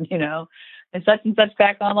 Captain, and such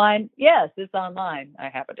back online. Yes, it's online. I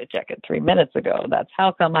happened to check it 3 minutes ago. That's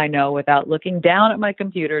how come I know without looking down at my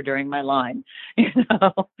computer during my line,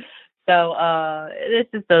 So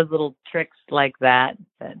it's just those little tricks like that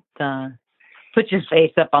put your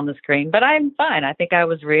face up on the screen. But I'm fine. I think I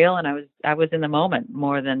was real, and I was in the moment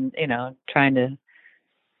more than, trying to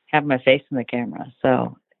have my face in the camera.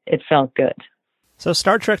 So it felt good. So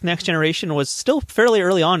Star Trek Next Generation was still fairly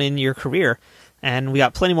early on in your career, and we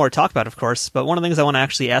got plenty more to talk about, of course. But one of the things I want to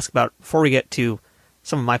actually ask about before we get to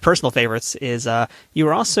some of my personal favorites is you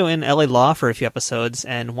were also in LA Law for a few episodes,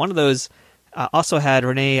 and one of those also had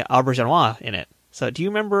Rene Auberjonois in it. So do you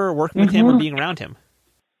remember working with him or being around him?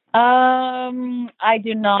 I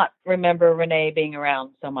do not remember Rene being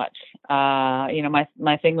around so much.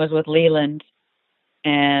 My thing was with Leland,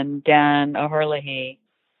 and Dan O'Herlihy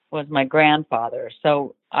was my grandfather.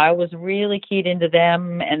 So I was really keyed into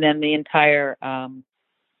them, and then the entire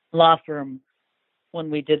law firm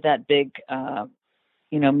when we did that big,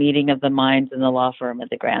 meeting of the minds in the law firm at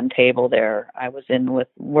the Grand Table there. I was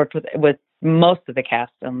worked with most of the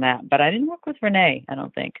cast on that, but I didn't work with Rene, I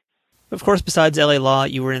don't think. Of course, besides LA Law,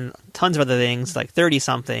 you were in tons of other things like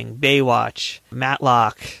 30-something, Baywatch,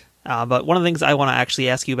 Matlock. But one of the things I want to actually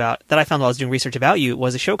ask you about that I found while I was doing research about you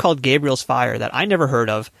was a show called Gabriel's Fire that I never heard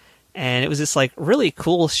of. And it was this like really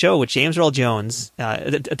cool show with James Earl Jones,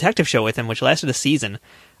 a detective show with him, which lasted a season.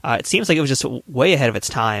 It seems like it was just way ahead of its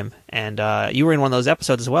time. And you were in one of those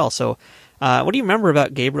episodes as well. So what do you remember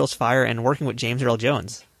about Gabriel's Fire and working with James Earl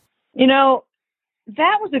Jones?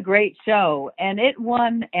 That was a great show, and it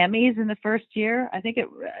won Emmys in the first year. I think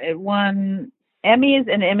it won Emmys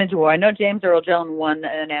and Image Award. I know James Earl Jones won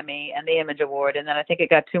an Emmy and the Image Award, and then I think it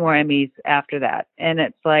got 2 more Emmys after that. And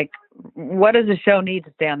it's like, what does a show need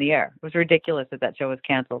to stay on the air? It was ridiculous that show was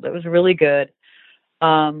canceled. It was really good.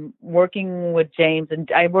 Working with James, and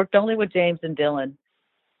I worked only with James and Dylan.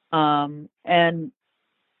 And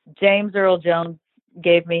James Earl Jones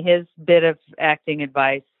gave me his bit of acting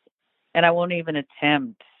advice, and I won't even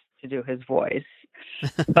attempt to do his voice.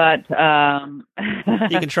 But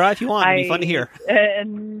you can try if you want. It'd be fun to hear.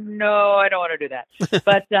 No, I don't want to do that.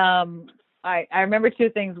 But I remember 2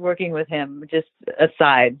 things working with him, just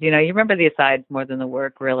asides. You remember the asides more than the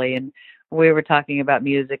work, really. And we were talking about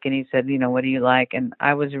music, and he said, what do you like? And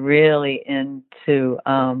I was really into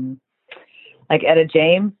like Etta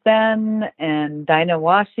James then, and Dinah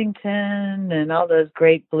Washington, and all those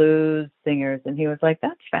great blues singers. And he was like,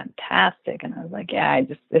 that's fantastic. And I was like, yeah,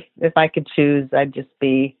 if I could choose, I'd just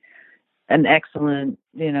be an excellent,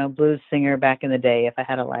 blues singer back in the day if I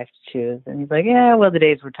had a life to choose. And he's like, yeah, well, the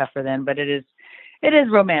days were tougher then, but it is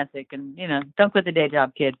romantic, and, don't quit the day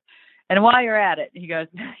job, kid. And while you're at it, he goes,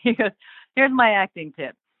 here's my acting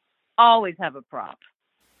tip. Always have a prop.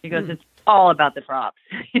 He goes, it's all about the props.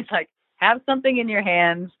 He's like, have something in your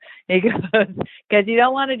hands. He goes, because you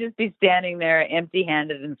don't want to just be standing there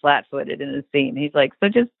empty-handed and flat-footed in a scene. He's like, so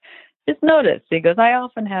just notice. He goes, I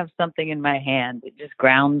often have something in my hand. It just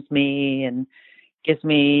grounds me and gives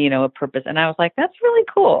me, a purpose. And I was like, that's really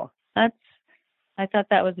cool. I thought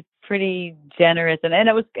that was pretty generous, and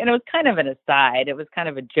it was kind of an aside. It was kind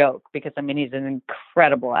of a joke because he's an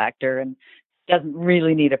incredible actor and doesn't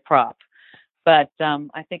really need a prop. But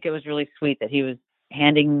I think it was really sweet that he was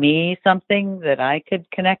handing me something that I could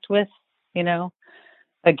connect with.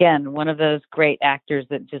 Again, one of those great actors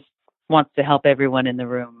that just wants to help everyone in the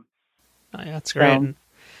room. Oh, yeah, that's great. So,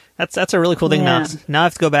 that's a really cool thing. Yeah. Now I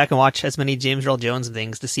have to go back and watch as many James Earl Jones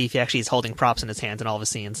things to see if he actually is holding props in his hands in all of his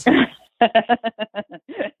scenes.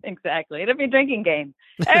 Exactly. It'll be a drinking game.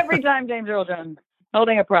 Every time James Earl Jones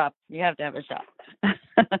holding a prop, you have to have a shot.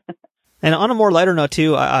 And on a more lighter note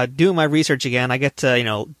too, doing my research again, I get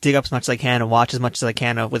to, dig up as much as I can and watch as much as I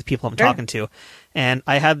can with people I'm talking to. And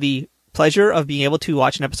I had the pleasure of being able to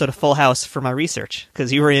watch an episode of Full House for my research,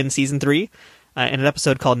 because you were in season 3 in an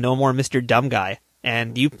episode called No More Mr. Dumb Guy.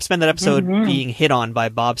 And you spent that episode being hit on by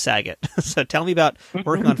Bob Saget. So tell me about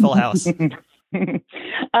working on Full House.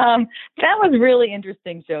 That was a really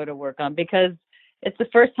interesting show to work on, because it's the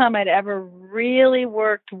first time I'd ever really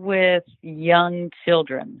worked with young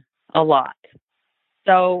children a lot.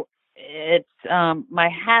 So it's my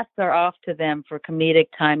hats are off to them for comedic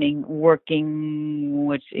timing, working,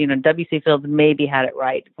 which, W.C. Fields maybe had it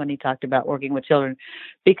right when he talked about working with children,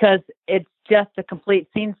 because it's just a complete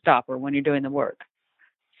scene stopper when you're doing the work.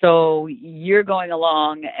 So you're going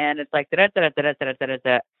along and it's like,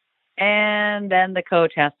 da-da-da-da-da-da-da-da-da. And then the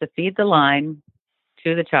coach has to feed the line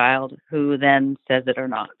to the child, who then says it or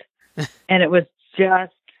not. And it was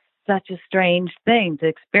just such a strange thing to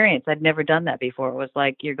experience. I'd never done that before. It was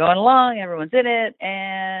like, you're going along, everyone's in it,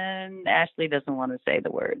 and Ashley doesn't want to say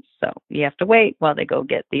the words. So you have to wait while they go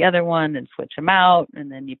get the other one and switch them out,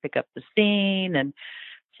 and then you pick up the scene. And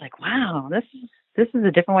it's like, wow, this is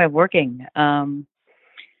a different way of working.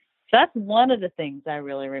 So that's one of the things I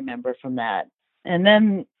really remember from that. And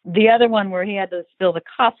then the other one where he had to spill the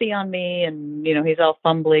coffee on me, and, he's all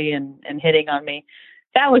fumbly and hitting on me.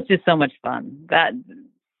 That was just so much fun. That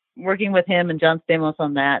working with him and John Stamos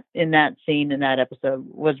on that, in that scene, in that episode,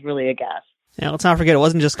 was really a gas. Yeah, let's not forget, it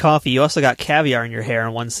wasn't just coffee. You also got caviar in your hair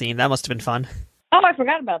in one scene. That must have been fun. Oh, I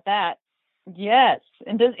forgot about that. Yes.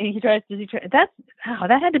 And does he try? That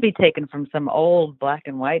had to be taken from some old black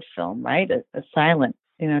and white film, right? A silent,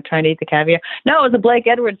 trying to eat the caviar. No, it was a Blake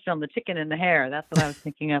Edwards film, The Chicken in the Hair. That's what I was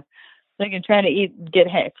thinking of. Thinking trying to get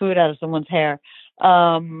food out of someone's hair.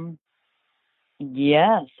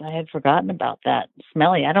 Yes, I had forgotten about that.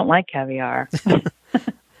 Smelly. I don't like caviar.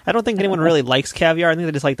 I don't think anyone really likes caviar. I think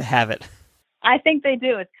they just like to have it. I think they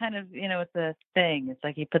do. It's kind of, it's a thing. It's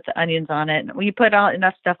like you put the onions on it, and when you put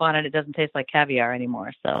enough stuff on it, it doesn't taste like caviar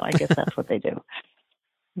anymore. So I guess that's what they do.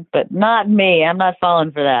 But not me. I'm not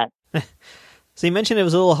falling for that. So you mentioned it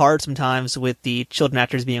was a little hard sometimes with the children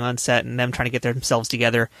actors being on set and them trying to get themselves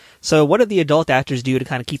together. So what did the adult actors do to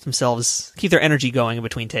kind of keep their energy going in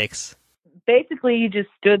between takes? Basically, you just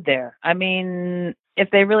stood there. I mean, if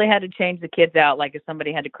they really had to change the kids out, like if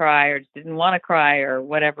somebody had to cry or just didn't want to cry or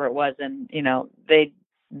whatever it was, and,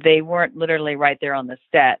 they weren't literally right there on the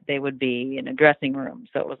set. They would be in a dressing room.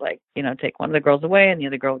 So it was like, take one of the girls away and the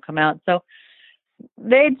other girl would come out. So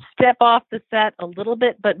they'd step off the set a little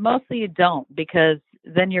bit, but mostly you don't, because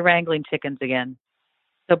then you're wrangling chickens again.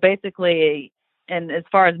 So basically, and as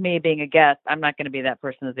far as me being a guest, I'm not going to be that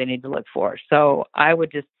person that they need to look for. So I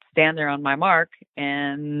would just stand there on my mark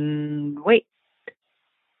and wait.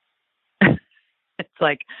 It's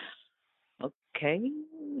like, okay,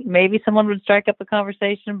 maybe someone would strike up a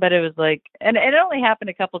conversation, but it was like, and it only happened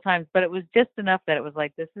a couple times, but it was just enough that it was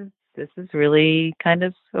like, this is really kind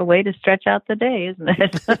of a way to stretch out the day, isn't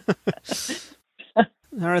it? All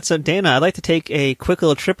right, so Dana, I'd like to take a quick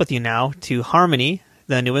little trip with you now to Harmony,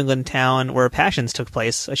 the New England town where Passions took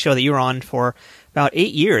place, a show that you were on for about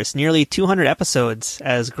 8 years, nearly 200 episodes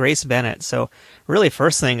as Grace Bennett. So really,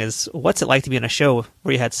 first thing is, what's it like to be in a show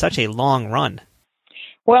where you had such a long run?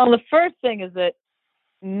 Well, the first thing is that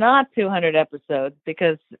not 200 episodes,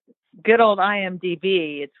 because good old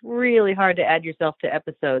IMDb, it's really hard to add yourself to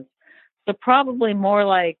episodes. So probably more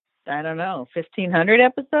like, I don't know, 1,500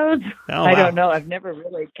 episodes. Oh, I wow. don't know. I've never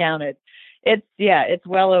really counted. It's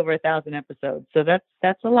well over 1,000 episodes. So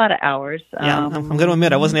that's a lot of hours. Yeah, I'm going to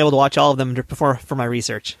admit I wasn't able to watch all of them before for my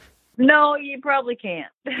research. No, you probably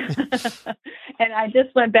can't. And I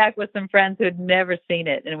just went back with some friends who had never seen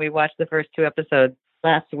it, and we watched the first 2 episodes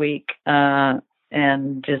last week,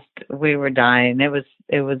 and just we were dying. It was.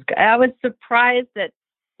 I was surprised that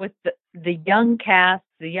with the young cast,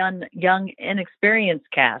 the young inexperienced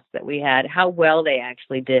cast that we had, how well they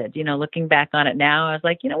actually did. You know, looking back on it now, I was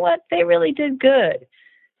like, you know what, they really did good.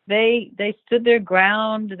 They stood their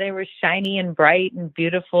ground. They were shiny and bright and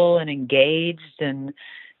beautiful and engaged and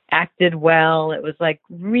acted well. It was like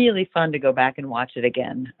really fun to go back and watch it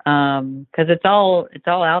again, because it's all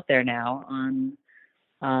out there now on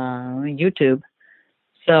YouTube.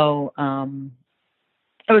 So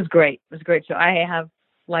it was great. It was a great show. I have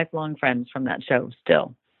lifelong friends from that show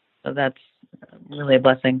still, so that's really a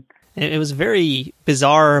blessing. It was very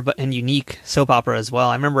bizarre and unique soap opera as well.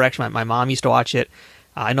 I remember actually my mom used to watch it.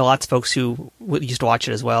 I know lots of folks who used to watch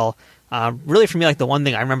it as well. Really, for me, like the one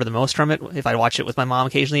thing I remember the most from it, if I watched it with my mom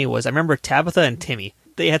occasionally, was I remember Tabitha and Timmy.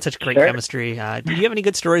 They had such great chemistry. Did you have any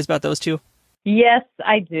good stories about those two? Yes,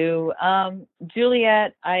 I do.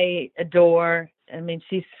 Juliet, I adore. I mean,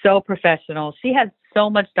 she's so professional. She had so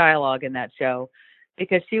much dialogue in that show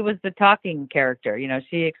because she was the talking character. You know,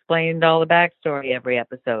 she explained all the backstory every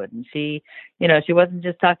episode. And she, you know, she wasn't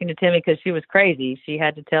just talking to Timmy because she was crazy. She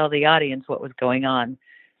had to tell the audience what was going on.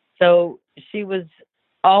 So she was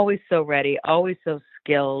always so ready, always so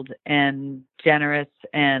skilled and generous,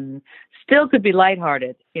 and still could be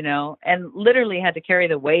lighthearted, you know, and literally had to carry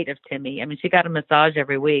the weight of Timmy. I mean, she got a massage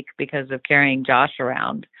every week because of carrying Josh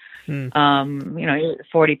around. You know,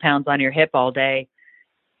 40 pounds on your hip all day.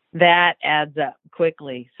 That adds up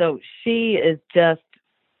quickly. So she is just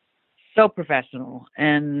so professional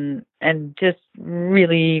and just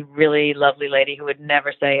really, really lovely lady who would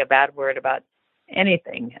never say a bad word about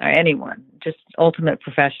anything or anyone, just ultimate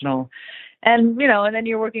professional. And, you know, and then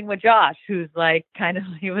you're working with Josh, who's like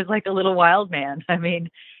he was like a little wild man. I mean,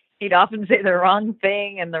 he'd often say the wrong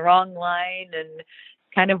thing and the wrong line and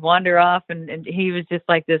kind of wander off. And he was just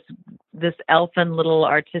like this elfin little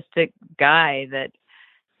artistic guy that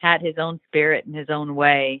had his own spirit and his own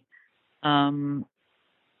way. When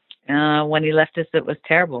he left us, it was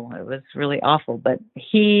terrible. It was really awful, but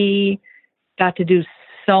he got to do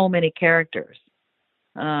so many characters.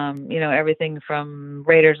 You know, everything from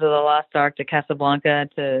Raiders of the Lost Ark to Casablanca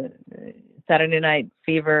to Saturday Night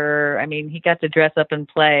Fever. I mean, he got to dress up and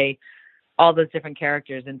play all those different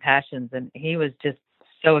characters and passions, and he was just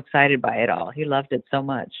so excited by it all. He loved it so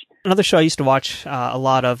much. Another show I used to watch a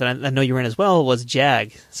lot of, and I know you were in as well, was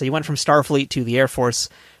JAG. So you went from Starfleet to the Air Force,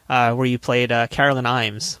 where you played Carolyn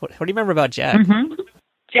Imes. What do you remember about JAG? Mm-hmm.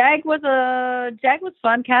 JAG was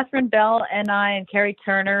fun. Catherine Bell and I and Carrie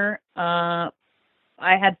Turner.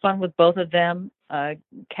 I had fun with both of them.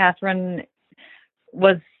 Catherine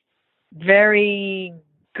was very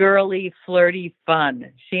girly, flirty fun.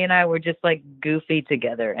 She and I were just like goofy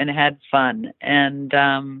together and had fun. And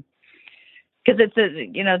because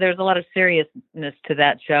there's a lot of seriousness to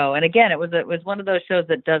that show. And again, it was one of those shows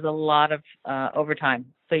that does a lot of overtime.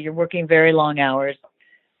 So you're working very long hours.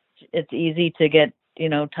 It's easy to get,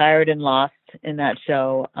 tired and lost in that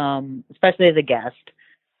show, especially as a guest.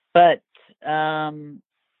 But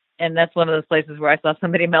and that's one of those places where I saw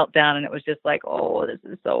somebody melt down and it was just like, oh, this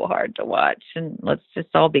is so hard to watch, and let's just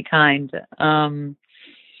all be kind. And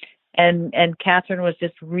Catherine was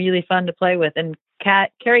just really fun to play with. And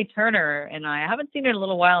Carrie Turner and I haven't seen her in a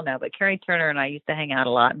little while now, but Carrie Turner and I used to hang out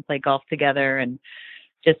a lot and play golf together, and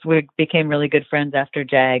we became really good friends after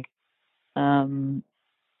JAG. It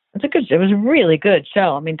was a really good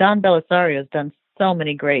show. I mean, Don Bellisario's done so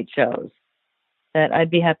many great shows that I'd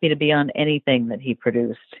be happy to be on anything that he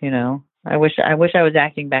produced. I wish I was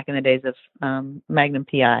acting back in the days of Magnum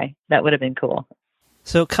PI. That would have been cool.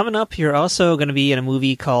 So coming up, you're also going to be in a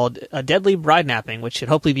movie called Deadly Bridesnapping, which should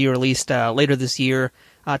hopefully be released later this year.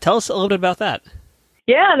 Tell us a little bit about that.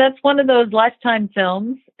 Yeah, that's one of those Lifetime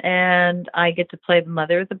films, and I get to play the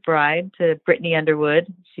mother of the bride to Brittany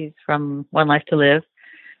Underwood. She's from One Life to Live.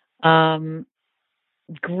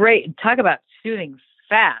 Great. Talk about shooting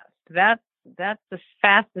fast. That's the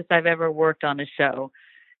fastest I've ever worked on a show.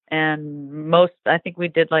 And I think we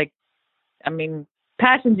did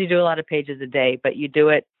Passions, you do a lot of pages a day, but you do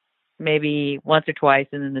it maybe once or twice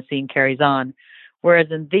and then the scene carries on. Whereas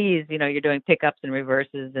in these, you're doing pickups and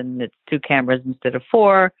reverses, and it's 2 cameras instead of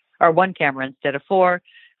 4, or 1 camera instead of 4.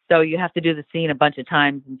 So you have to do the scene a bunch of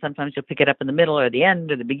times, and sometimes you'll pick it up in the middle or the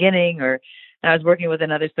end or the beginning. And I was working with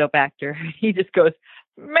another soap actor. He just goes,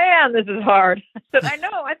 "Man, this is hard." I said, "I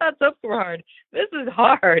know. I thought soaps were hard. This is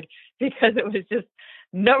hard," because it was just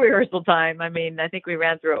no rehearsal time. I mean, I think we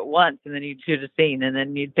ran through it once, and then you'd shoot a scene, and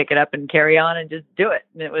then you'd pick it up and carry on and just do it.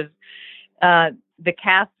 And it was the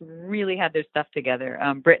cast really had their stuff together.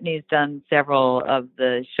 Brittany's done several of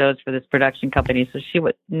the shows for this production company, so she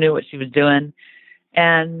knew what she was doing.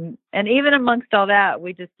 And even amongst all that,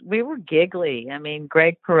 we were giggly. I mean,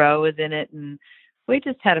 Greg Perot was in it, and we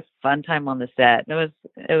just had a fun time on the set. It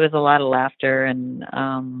was a lot of laughter, and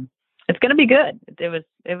it's going to be good. It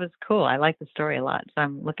was cool. I like the story a lot, so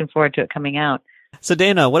I'm looking forward to it coming out. So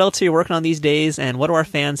Dana, what else are you working on these days, and what do our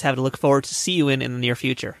fans have to look forward to see you in the near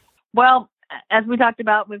future? Well, as we talked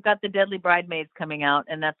about, we've got The Deadly Bridesmaids coming out,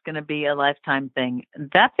 and that's going to be a Lifetime thing.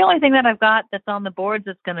 That's the only thing that I've got that's on the boards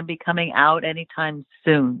that's going to be coming out anytime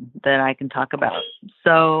soon that I can talk about.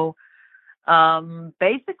 So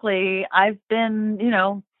basically, I've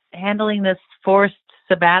been, handling this forced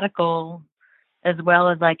sabbatical as well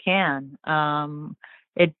as I can.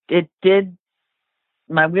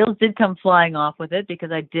 My wheels did come flying off with it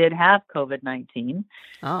because I did have COVID-19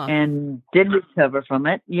 and did recover from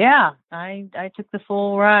it. Yeah, I took the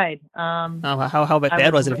full ride. How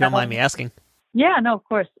bad was it, if you don't mind me asking? Yeah, no, of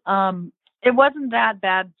course. It wasn't that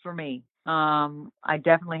bad for me. I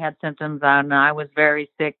definitely had symptoms, and I was very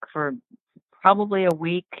sick for probably a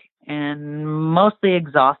week and mostly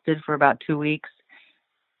exhausted for about 2 weeks.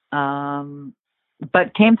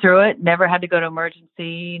 But came through it, never had to go to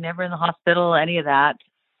emergency, never in the hospital, any of that,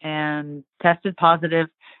 and tested positive.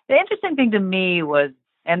 The interesting thing to me was,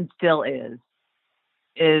 and still is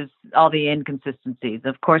all the inconsistencies.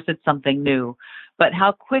 Of course, it's something new, but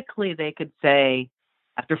how quickly they could say,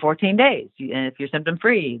 after 14 days, if you're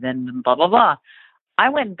symptom-free, then blah, blah, blah. I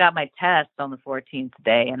went and got my test on the 14th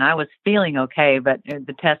day, and I was feeling okay, but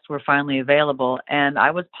the tests were finally available, and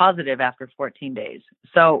I was positive after 14 days.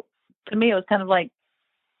 So to me, it was kind of like,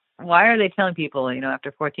 why are they telling people,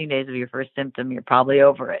 after 14 days of your first symptom, you're probably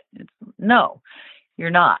over it? No, you're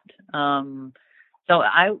not. So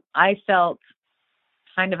I felt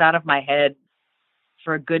kind of out of my head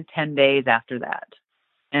for a good 10 days after that.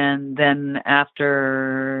 And then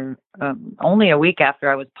after only a week after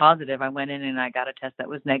I was positive, I went in and I got a test that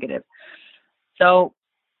was negative. So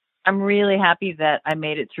I'm really happy that I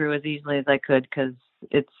made it through as easily as I could, because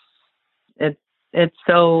it's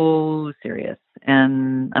so serious.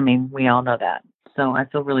 And I mean, we all know that. So I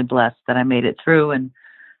feel really blessed that I made it through, and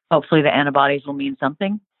hopefully the antibodies will mean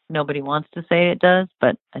something. Nobody wants to say it does,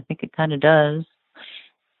 but I think it kind of does.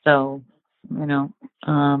 So,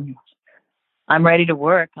 I'm ready to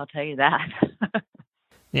work. I'll tell you that.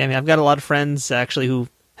 Yeah, I mean, I've got a lot of friends actually who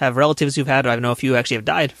have relatives who've had it. I know a few actually have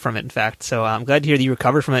died from it, in fact. So I'm glad to hear that you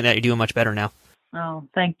recovered from it and that you're doing much better now. Oh,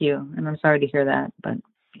 thank you. And I'm sorry to hear that, but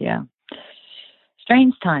yeah.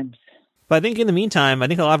 Strange times. But I think in the meantime, I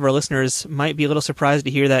think a lot of our listeners might be a little surprised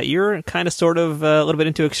to hear that you're kind of sort of a little bit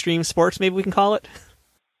into extreme sports, maybe we can call it.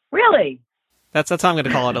 Really? That's how I'm going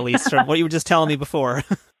to call it, at least, from what you were just telling me before.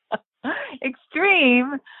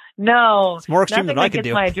 Extreme? No. It's more extreme than I could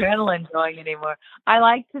do. Nothing gets my adrenaline going anymore. I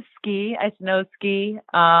like to ski. I snow ski.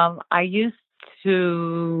 I used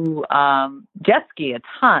to jet ski a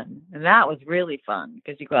ton, and that was really fun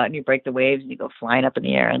because you go out and you break the waves and you go flying up in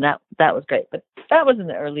the air, and that was great. But that was in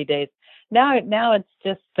the early days. Now it's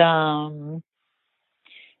just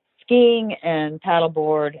skiing and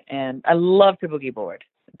paddleboard, and I love to boogie board.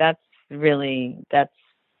 That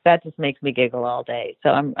just makes me giggle all day. So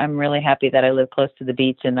I'm really happy that I live close to the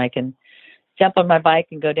beach and I can jump on my bike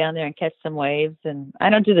and go down there and catch some waves. And I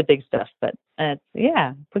don't do the big stuff, but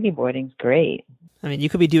boogie boarding's great. I mean, you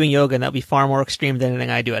could be doing yoga and that would be far more extreme than anything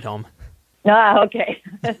I do at home. Ah, okay.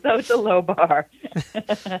 So it's a low bar.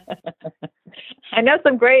 I know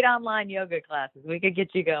some great online yoga classes. We could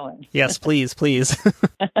get you going. Yes, please.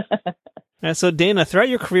 So Dana, throughout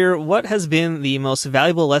your career, what has been the most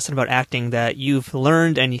valuable lesson about acting that you've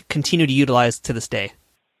learned and you continue to utilize to this day?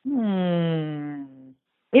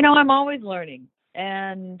 I'm always learning.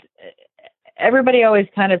 And everybody always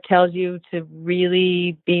kind of tells you to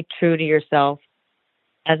really be true to yourself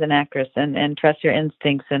as an actress and trust your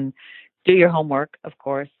instincts and do your homework, of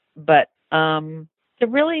course. But to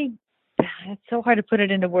really, it's so hard to put it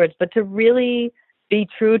into words, but to really be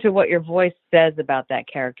true to what your voice says about that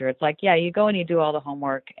character. It's like, yeah, you go and you do all the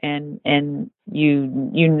homework and you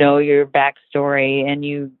know your backstory and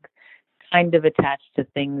you kind of attach to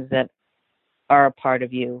things that are a part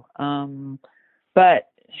of you. But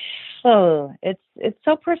it's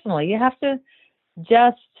so personal. You have to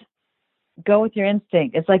just go with your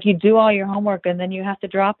instinct. It's like you do all your homework and then you have to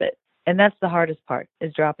drop it. And that's the hardest part,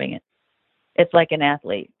 is dropping it. It's like an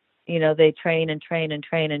athlete. You know, they train and train and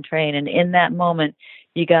train and train. And in that moment,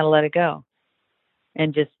 you got to let it go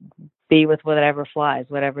and just be with whatever flies,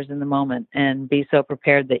 whatever's in the moment, and be so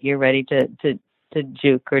prepared that you're ready to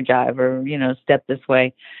juke or jive or, you know, step this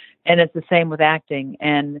way. And it's the same with acting.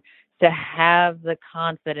 And to have the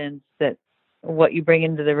confidence that what you bring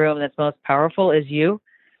into the room that's most powerful is you.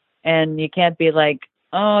 And you can't be like,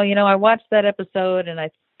 oh, you know, I watched that episode and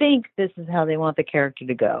I think this is how they want the character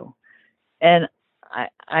to go. And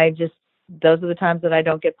I just, those are the times that I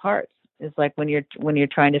don't get parts. It's like when you're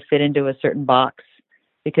trying to fit into a certain box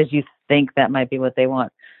because you think that might be what they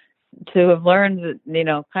want. To have learned, you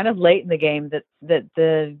know, kind of late in the game that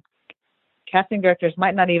the casting directors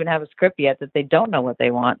might not even have a script yet, that they don't know what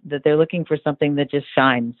they want, that they're looking for something that just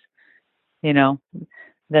shines, you know,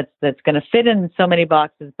 that's going to fit in so many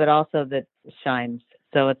boxes, but also that shines.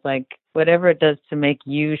 So it's like whatever it does to make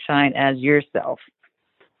you shine as yourself,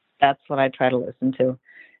 that's what I try to listen to.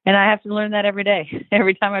 And I have to learn that every day.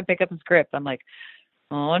 Every time I pick up a script, I'm like,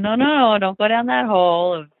 oh, no, don't go down that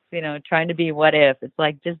hole of, you know, trying to be what if. It's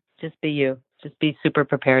like, just be you. Just be super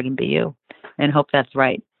prepared and be you and hope that's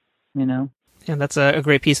right, you know. And that's a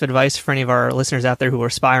great piece of advice for any of our listeners out there who are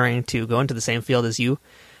aspiring to go into the same field as you.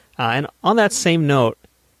 And on that same note,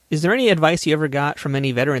 is there any advice you ever got from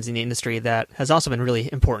any veterans in the industry that has also been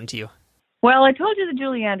really important to you? Well, I told you the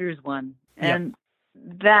Julie Andrews one, and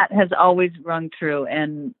that has always rung true.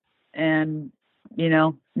 And you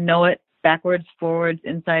know it backwards, forwards,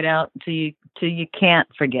 inside out till you can't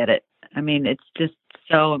forget it. I mean, it's just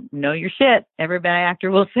so know your shit. Every bad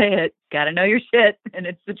actor will say it. Got to know your shit, and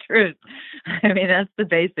it's the truth. I mean, that's the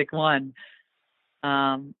basic one.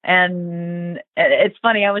 And it's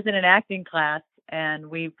funny. I was in an acting class, and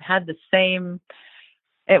we had the same.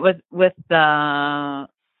 It was with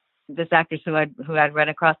this actress who I'd run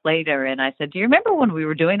across later, and I said, "Do you remember when we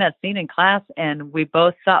were doing that scene in class, and we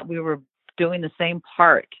both thought we were doing the same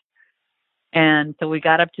part?" And so we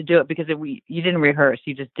got up to do it because you didn't rehearse,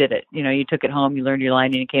 you just did it. You know, you took it home, you learned your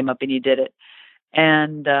line, and you came up and you did it.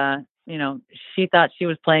 And you know, she thought she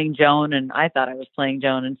was playing Joan, and I thought I was playing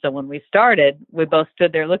Joan. And so when we started, we both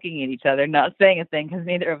stood there looking at each other, not saying a thing, because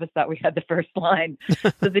neither of us thought we had the first line.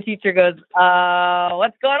 So the teacher goes,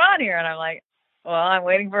 "What's going on here?" And I'm like, "Well, I'm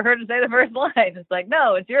waiting for her to say the first line." It's like,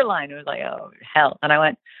 "No, it's your line." It was like, "Oh, hell." And I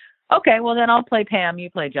went, "Okay, well then I'll play Pam, you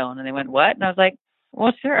play Joan." And they went, "What?" And I was like,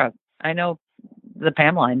 "Well, sure. I know the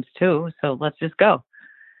Pam lines too, so let's just go."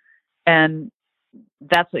 And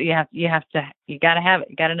that's what you got to have it.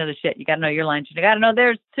 You got to know the shit. You got to know your lines. You got to know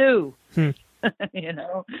theirs too. You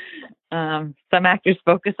know, some actors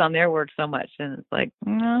focus on their work so much, and it's like,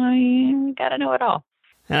 no, you got to know it all.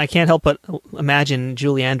 And I can't help but imagine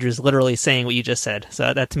Julie Andrews literally saying what you just said.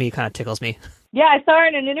 So that to me kind of tickles me. Yeah, I saw her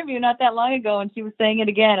in an interview not that long ago, and she was saying it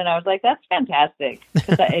again, and I was like, that's fantastic.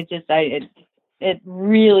 It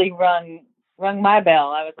really rung my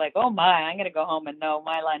bell. I was like, oh my, I'm going to go home and know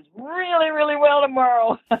my lines really, really well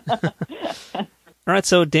tomorrow. All right,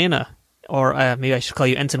 so Dana, or maybe I should call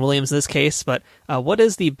you Ensign Williams in this case, but what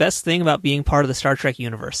is the best thing about being part of the Star Trek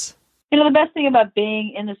universe? You know, the best thing about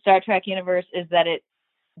being in the Star Trek universe is that it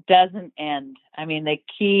doesn't end. I mean, they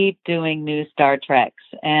keep doing new Star Treks,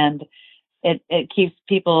 and it keeps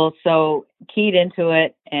people so keyed into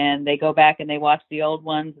it, and they go back and they watch the old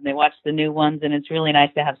ones and they watch the new ones, and it's really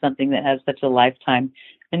nice to have something that has such a lifetime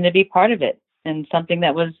and to be part of it, and something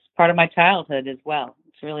that was part of my childhood as well.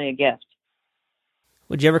 It's really a gift.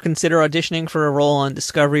 Would you ever consider auditioning for a role on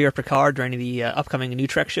Discovery or Picard or any of the upcoming new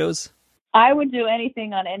Trek shows? I would do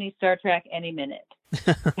anything on any Star Trek any minute.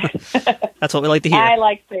 That's what we like to hear. I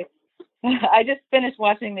like space. I just finished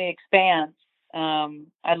watching The Expanse.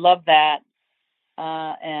 I love that.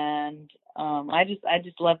 And I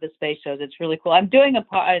just love the space shows. It's really cool. I'm doing a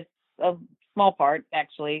small part,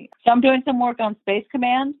 actually. So I'm doing some work on Space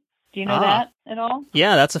Command. Do you know that at all?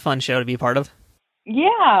 Yeah, that's a fun show to be part of.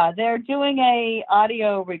 Yeah, they're doing a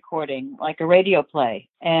audio recording, like a radio play,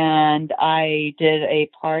 and I did a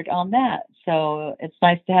part on that. So it's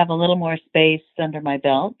nice to have a little more space under my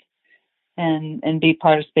belt and be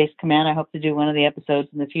part of Space Command. I hope to do one of the episodes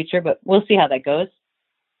in the future, but we'll see how that goes.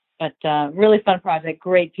 But really fun project,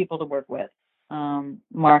 great people to work with.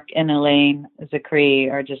 Mark and Elaine Zachary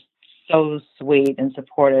are just so sweet and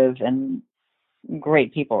supportive and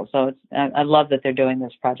great people. So I love that they're doing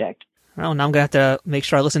this project. Well, now I'm gonna have to make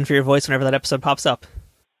sure I listen for your voice whenever that episode pops up.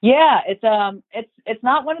 Yeah, it's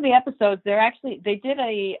not one of the episodes. They did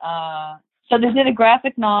a So they did a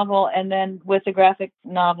graphic novel, and then with the graphic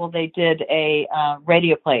novel, they did a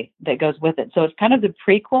radio play that goes with it. So it's kind of the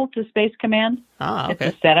prequel to Space Command. Okay.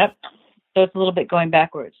 It's a setup. So it's a little bit going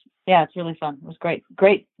backwards. Yeah, it's really fun. It was great.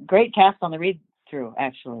 Great cast on the read-through,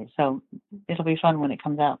 actually. So it'll be fun when it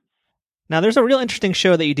comes out. Now, there's a real interesting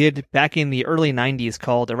show that you did back in the early 90s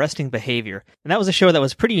called Arresting Behavior, and that was a show that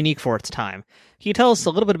was pretty unique for its time. Can you tell us a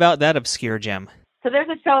little bit about that obscure gem? So there's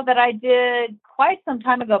a show that I did quite some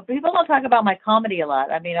time ago. People don't talk about my comedy a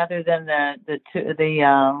lot. I mean, other than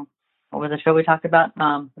the what was the show we talked about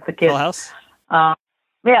with the kids? Full House?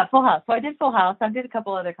 Yeah, Full House. So I did Full House. I did a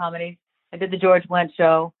couple other comedies. I did the George Wendt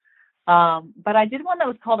show. But I did one that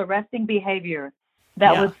was called Arresting Behavior.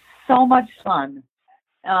 That was so much fun.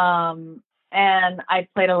 And I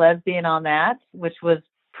played a lesbian on that, which was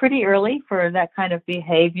pretty early for that kind of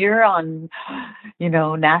behavior on,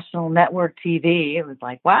 national network TV. It was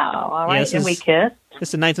like, wow, all right. And we kissed.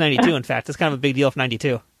 This is 1992, in fact. It's kind of a big deal for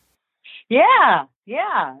 92. Yeah.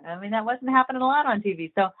 I mean, that wasn't happening a lot on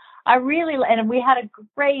TV. So and we had a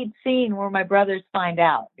great scene where my brothers find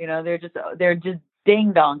out, they're just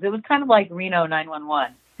ding dongs. It was kind of like Reno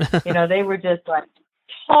 911. They were just like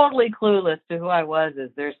totally clueless to who I was as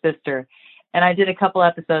their sister. And I did a couple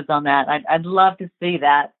episodes on that. I'd love to see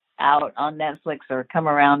that out on Netflix or come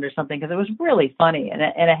around or something, because it was really funny and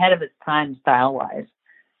ahead of its time style-wise.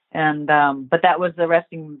 And but that was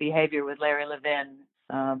Arresting Behavior with Larry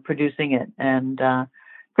Levin producing it. And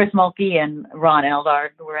Chris Mulkey and Ron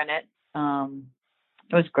Eldard were in it.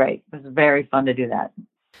 It was great. It was very fun to do that.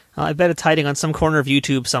 I bet it's hiding on some corner of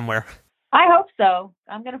YouTube somewhere. I hope so.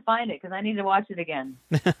 I'm going to find it because I need to watch it again.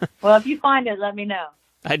 Well, if you find it, let me know.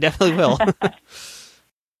 I definitely will.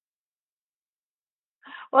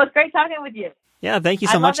 Well, it's great talking with you. Yeah, thank you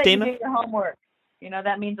so much, Dana. I love that you do your homework.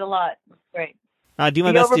 That means a lot. It's great. I do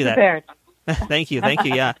my best to do that. Thank you.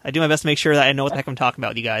 Yeah, I do my best to make sure that I know what the heck I'm talking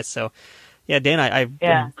about with you guys. So, yeah, Dana,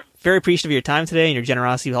 I'm very appreciative of your time today and your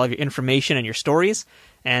generosity with all of your information and your stories.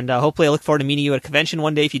 And hopefully I look forward to meeting you at a convention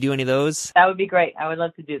one day if you do any of those. That would be great. I would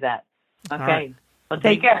love to do that. Okay. Right. Well,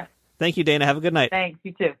 take care. Thank you, Dana. Have a good night. Thanks.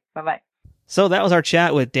 You too. Bye-bye. So that was our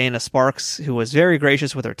chat with Dana Sparks, who was very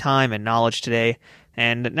gracious with her time and knowledge today.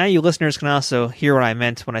 And now you listeners can also hear what I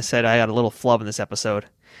meant when I said I got a little flub in this episode.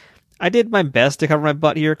 I did my best to cover my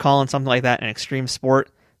butt here, calling something like that an extreme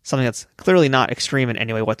sport, something that's clearly not extreme in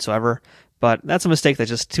any way whatsoever, but that's a mistake that's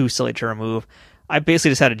just too silly to remove. I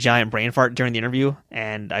basically just had a giant brain fart during the interview,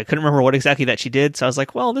 and I couldn't remember what exactly that she did, so I was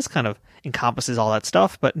like, well, this kind of encompasses all that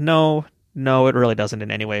stuff, but no, it really doesn't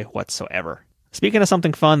in any way whatsoever. Speaking of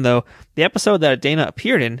something fun, though, the episode that Dana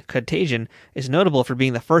appeared in, Contagion, is notable for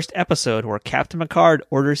being the first episode where Captain Picard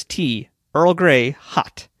orders tea, Earl Grey,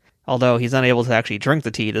 hot. Although he's unable to actually drink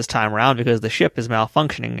the tea this time around because the ship is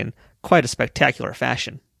malfunctioning in quite a spectacular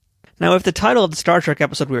fashion. Now, if the title of the Star Trek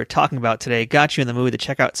episode we were talking about today got you in the mood to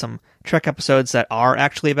check out some Trek episodes that are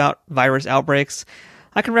actually about virus outbreaks,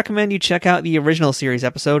 I can recommend you check out the original series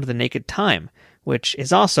episode, The Naked Time, which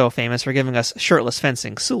is also famous for giving us shirtless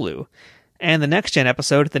fencing Sulu, and the Next Gen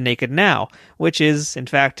episode, The Naked Now, which is, in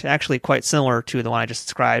fact, actually quite similar to the one I just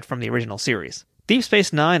described from the original series. Deep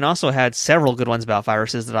Space Nine also had several good ones about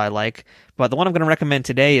viruses that I like, but the one I'm going to recommend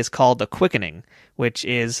today is called The Quickening, which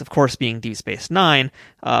is, of course, being Deep Space Nine,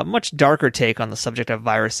 a much darker take on the subject of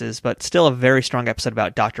viruses, but still a very strong episode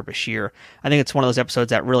about Dr. Bashir. I think it's one of those episodes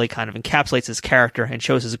that really kind of encapsulates his character and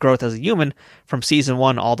shows his growth as a human from Season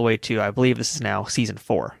 1 all the way to, I believe this is now Season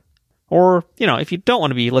 4. Or, if you don't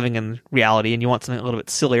want to be living in reality and you want something a little bit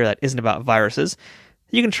sillier that isn't about viruses,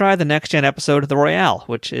 you can try the Next Gen episode, The Royale,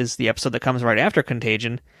 which is the episode that comes right after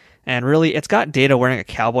Contagion. And really, it's got Data wearing a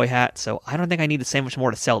cowboy hat, so I don't think I need to say much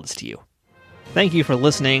more to sell this to you. Thank you for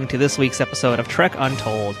listening to this week's episode of Trek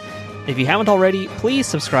Untold. If you haven't already, please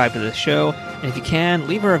subscribe to this show, and if you can,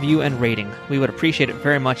 leave a review and rating. We would appreciate it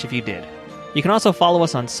very much if you did. You can also follow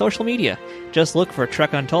us on social media. Just look for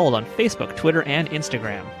Trek Untold on Facebook, Twitter, and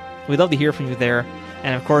Instagram. We'd love to hear from you there,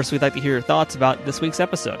 and of course, we'd like to hear your thoughts about this week's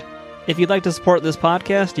episode. If you'd like to support this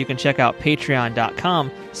podcast, you can check out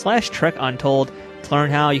patreon.com/TrekUntold to learn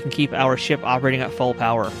how you can keep our ship operating at full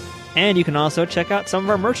power. And you can also check out some of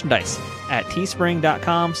our merchandise at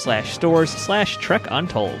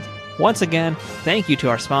teespring.com/stores/TrekUntold. Once again, thank you to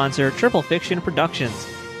our sponsor, Triple Fiction Productions,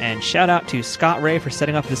 and shout out to Scott Ray for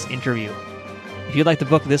setting up this interview. If you'd like to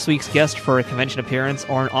book this week's guest for a convention appearance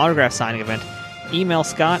or an autograph signing event, email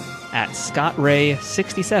Scott at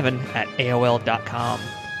scottray67@aol.com.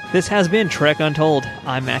 This has been Trek Untold.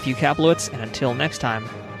 I'm Matthew Kaplowitz, and until next time,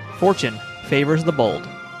 fortune favors the bold.